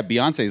 yeah,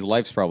 Beyonce's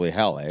life's probably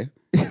hell, eh?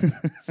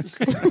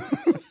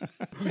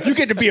 You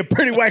get to be a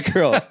pretty white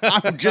girl.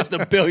 I'm just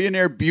a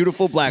billionaire,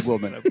 beautiful black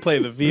woman. Play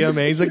the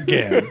VMAs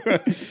again.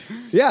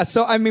 yeah.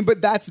 So I mean,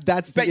 but that's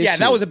the issue. Yeah,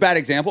 that was a bad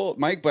example,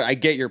 Mike. But I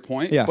get your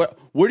point. Yeah. But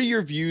what are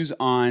your views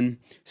on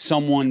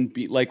someone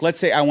like? Let's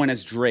say I went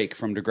as Drake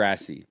from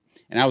Degrassi,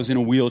 and I was in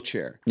a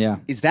wheelchair. Yeah.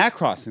 Is that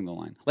crossing the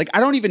line? Like, I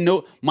don't even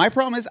know. My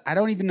problem is I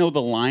don't even know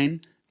the line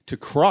to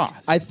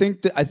cross. I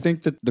think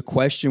that the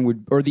question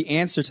would, or the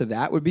answer to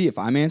that would be, if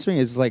I'm answering,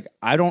 is like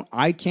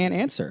I can't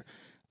answer.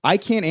 I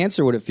can't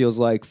answer what it feels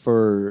like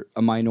for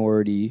a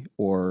minority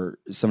or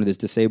somebody that's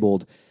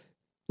disabled.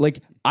 Like,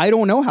 I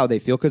don't know how they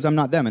feel because I'm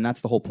not them, and that's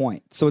the whole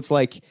point. So it's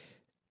like,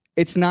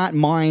 it's not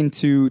mine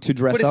to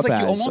dress up like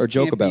as or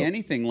joke can't about. Be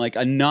anything like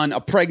a nun, a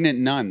pregnant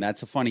nun.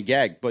 That's a funny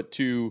gag. But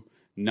to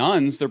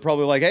nuns, they're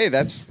probably like, hey,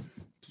 that's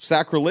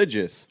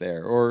sacrilegious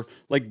there. Or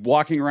like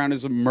walking around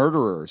as a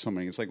murderer or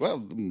something. It's like,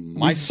 well,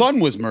 my son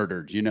was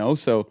murdered,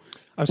 So...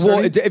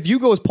 Well, if you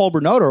go as Paul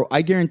Bernardo,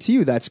 I guarantee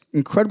you that's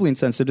incredibly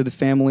insensitive to the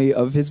family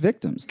of his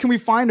victims. Can we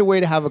find a way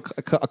to have a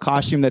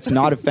costume that's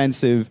not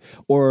offensive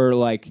or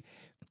like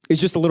is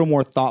just a little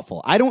more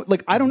thoughtful? I don't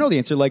know the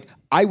answer. Like,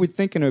 I would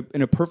think in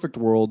a perfect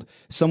world,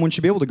 someone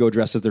should be able to go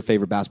dress as their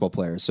favorite basketball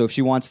player. So if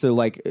she wants to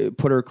like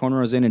put her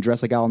cornrows in and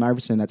dress like Allen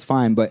Iverson, that's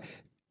fine. But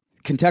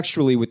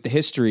contextually with the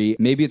history,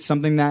 maybe it's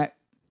something that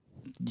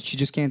she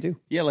just can't do.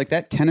 Yeah, like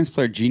that tennis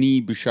player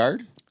Jeannie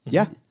Bouchard.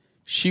 Yeah.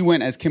 She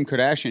went as Kim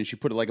Kardashian. She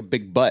put it like a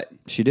big butt.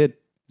 She did.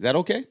 Is that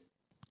okay?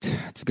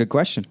 That's a good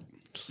question.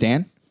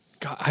 Dan?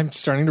 God, I'm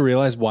starting to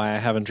realize why I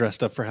haven't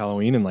dressed up for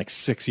Halloween in like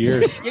 6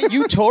 years. Yeah,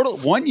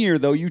 1 year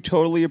though, you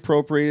totally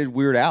appropriated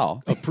Weird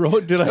Al.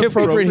 Did I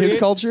appropriate his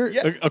culture?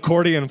 Yeah.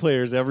 Accordion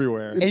players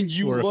everywhere. And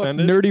you were look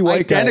offended? nerdy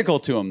white guy. Identical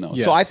to him though.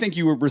 Yes. So I think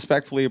you were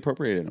respectfully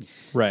appropriated him.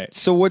 Right.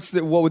 So what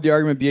would the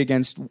argument be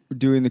against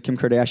doing the Kim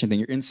Kardashian thing?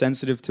 You're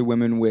insensitive to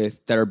women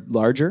that are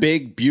larger,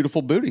 Big,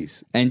 beautiful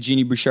booties. and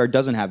Jeannie Bouchard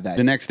doesn't have that.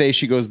 The next day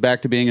she goes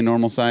back to being a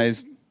normal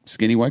size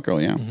skinny white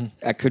girl, yeah.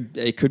 Mm-hmm.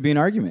 It could be an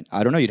argument.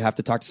 I don't know. You'd have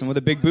to talk to someone with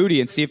a big booty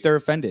and see if they're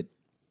offended.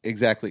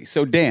 Exactly.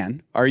 So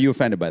Dan, are you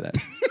offended by that?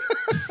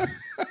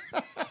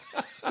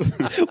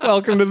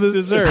 Welcome to the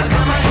dessert.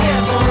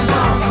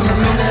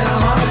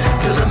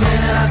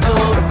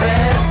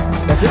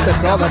 That's it.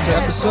 That's all. That's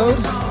our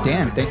episode.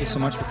 Dan, thank you so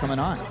much for coming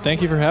on.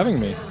 Thank you for having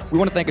me. We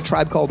want to thank A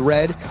Tribe Called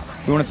Red.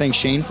 We want to thank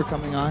Shane for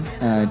coming on,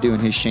 doing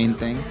his Shane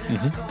thing.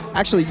 Mm-hmm.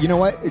 Actually, you know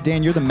what,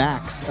 Dan, you're the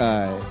max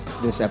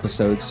this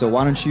episode, so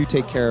why don't you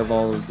take care of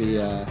all of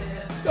the...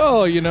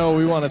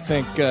 we want to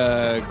thank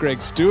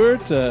Greg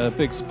Stewart, a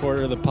big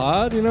supporter of the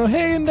pod.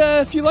 Hey, and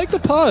if you like the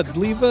pod,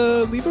 leave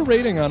a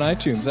rating on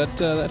iTunes.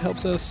 That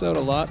helps us out a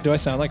lot. Do I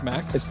sound like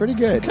Max? It's pretty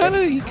good.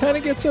 He kind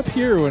of gets up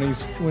here when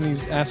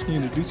he's asking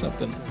you to do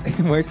something.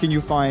 Where can you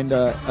find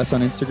us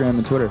on Instagram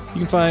and Twitter? You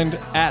can find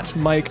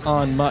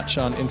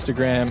 @MikeOnMuch on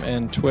Instagram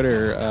and Twitter.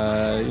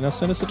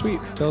 Send us a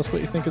tweet. Tell us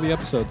what you think of the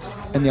episodes.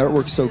 And the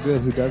artwork's so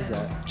good. Who does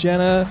that?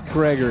 Jenna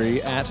Gregory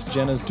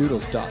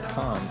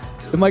 @jennasdoodles.com.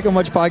 The Mike on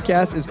Much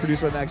podcast is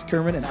produced by Max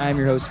Kerman, and I'm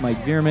your host, Mike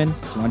Veerman.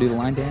 Do you want to do the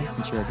line dance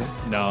since you're our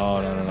guest?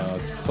 No.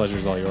 The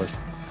pleasure's all yours.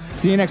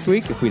 See you next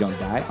week if we don't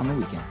die on the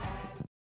weekend.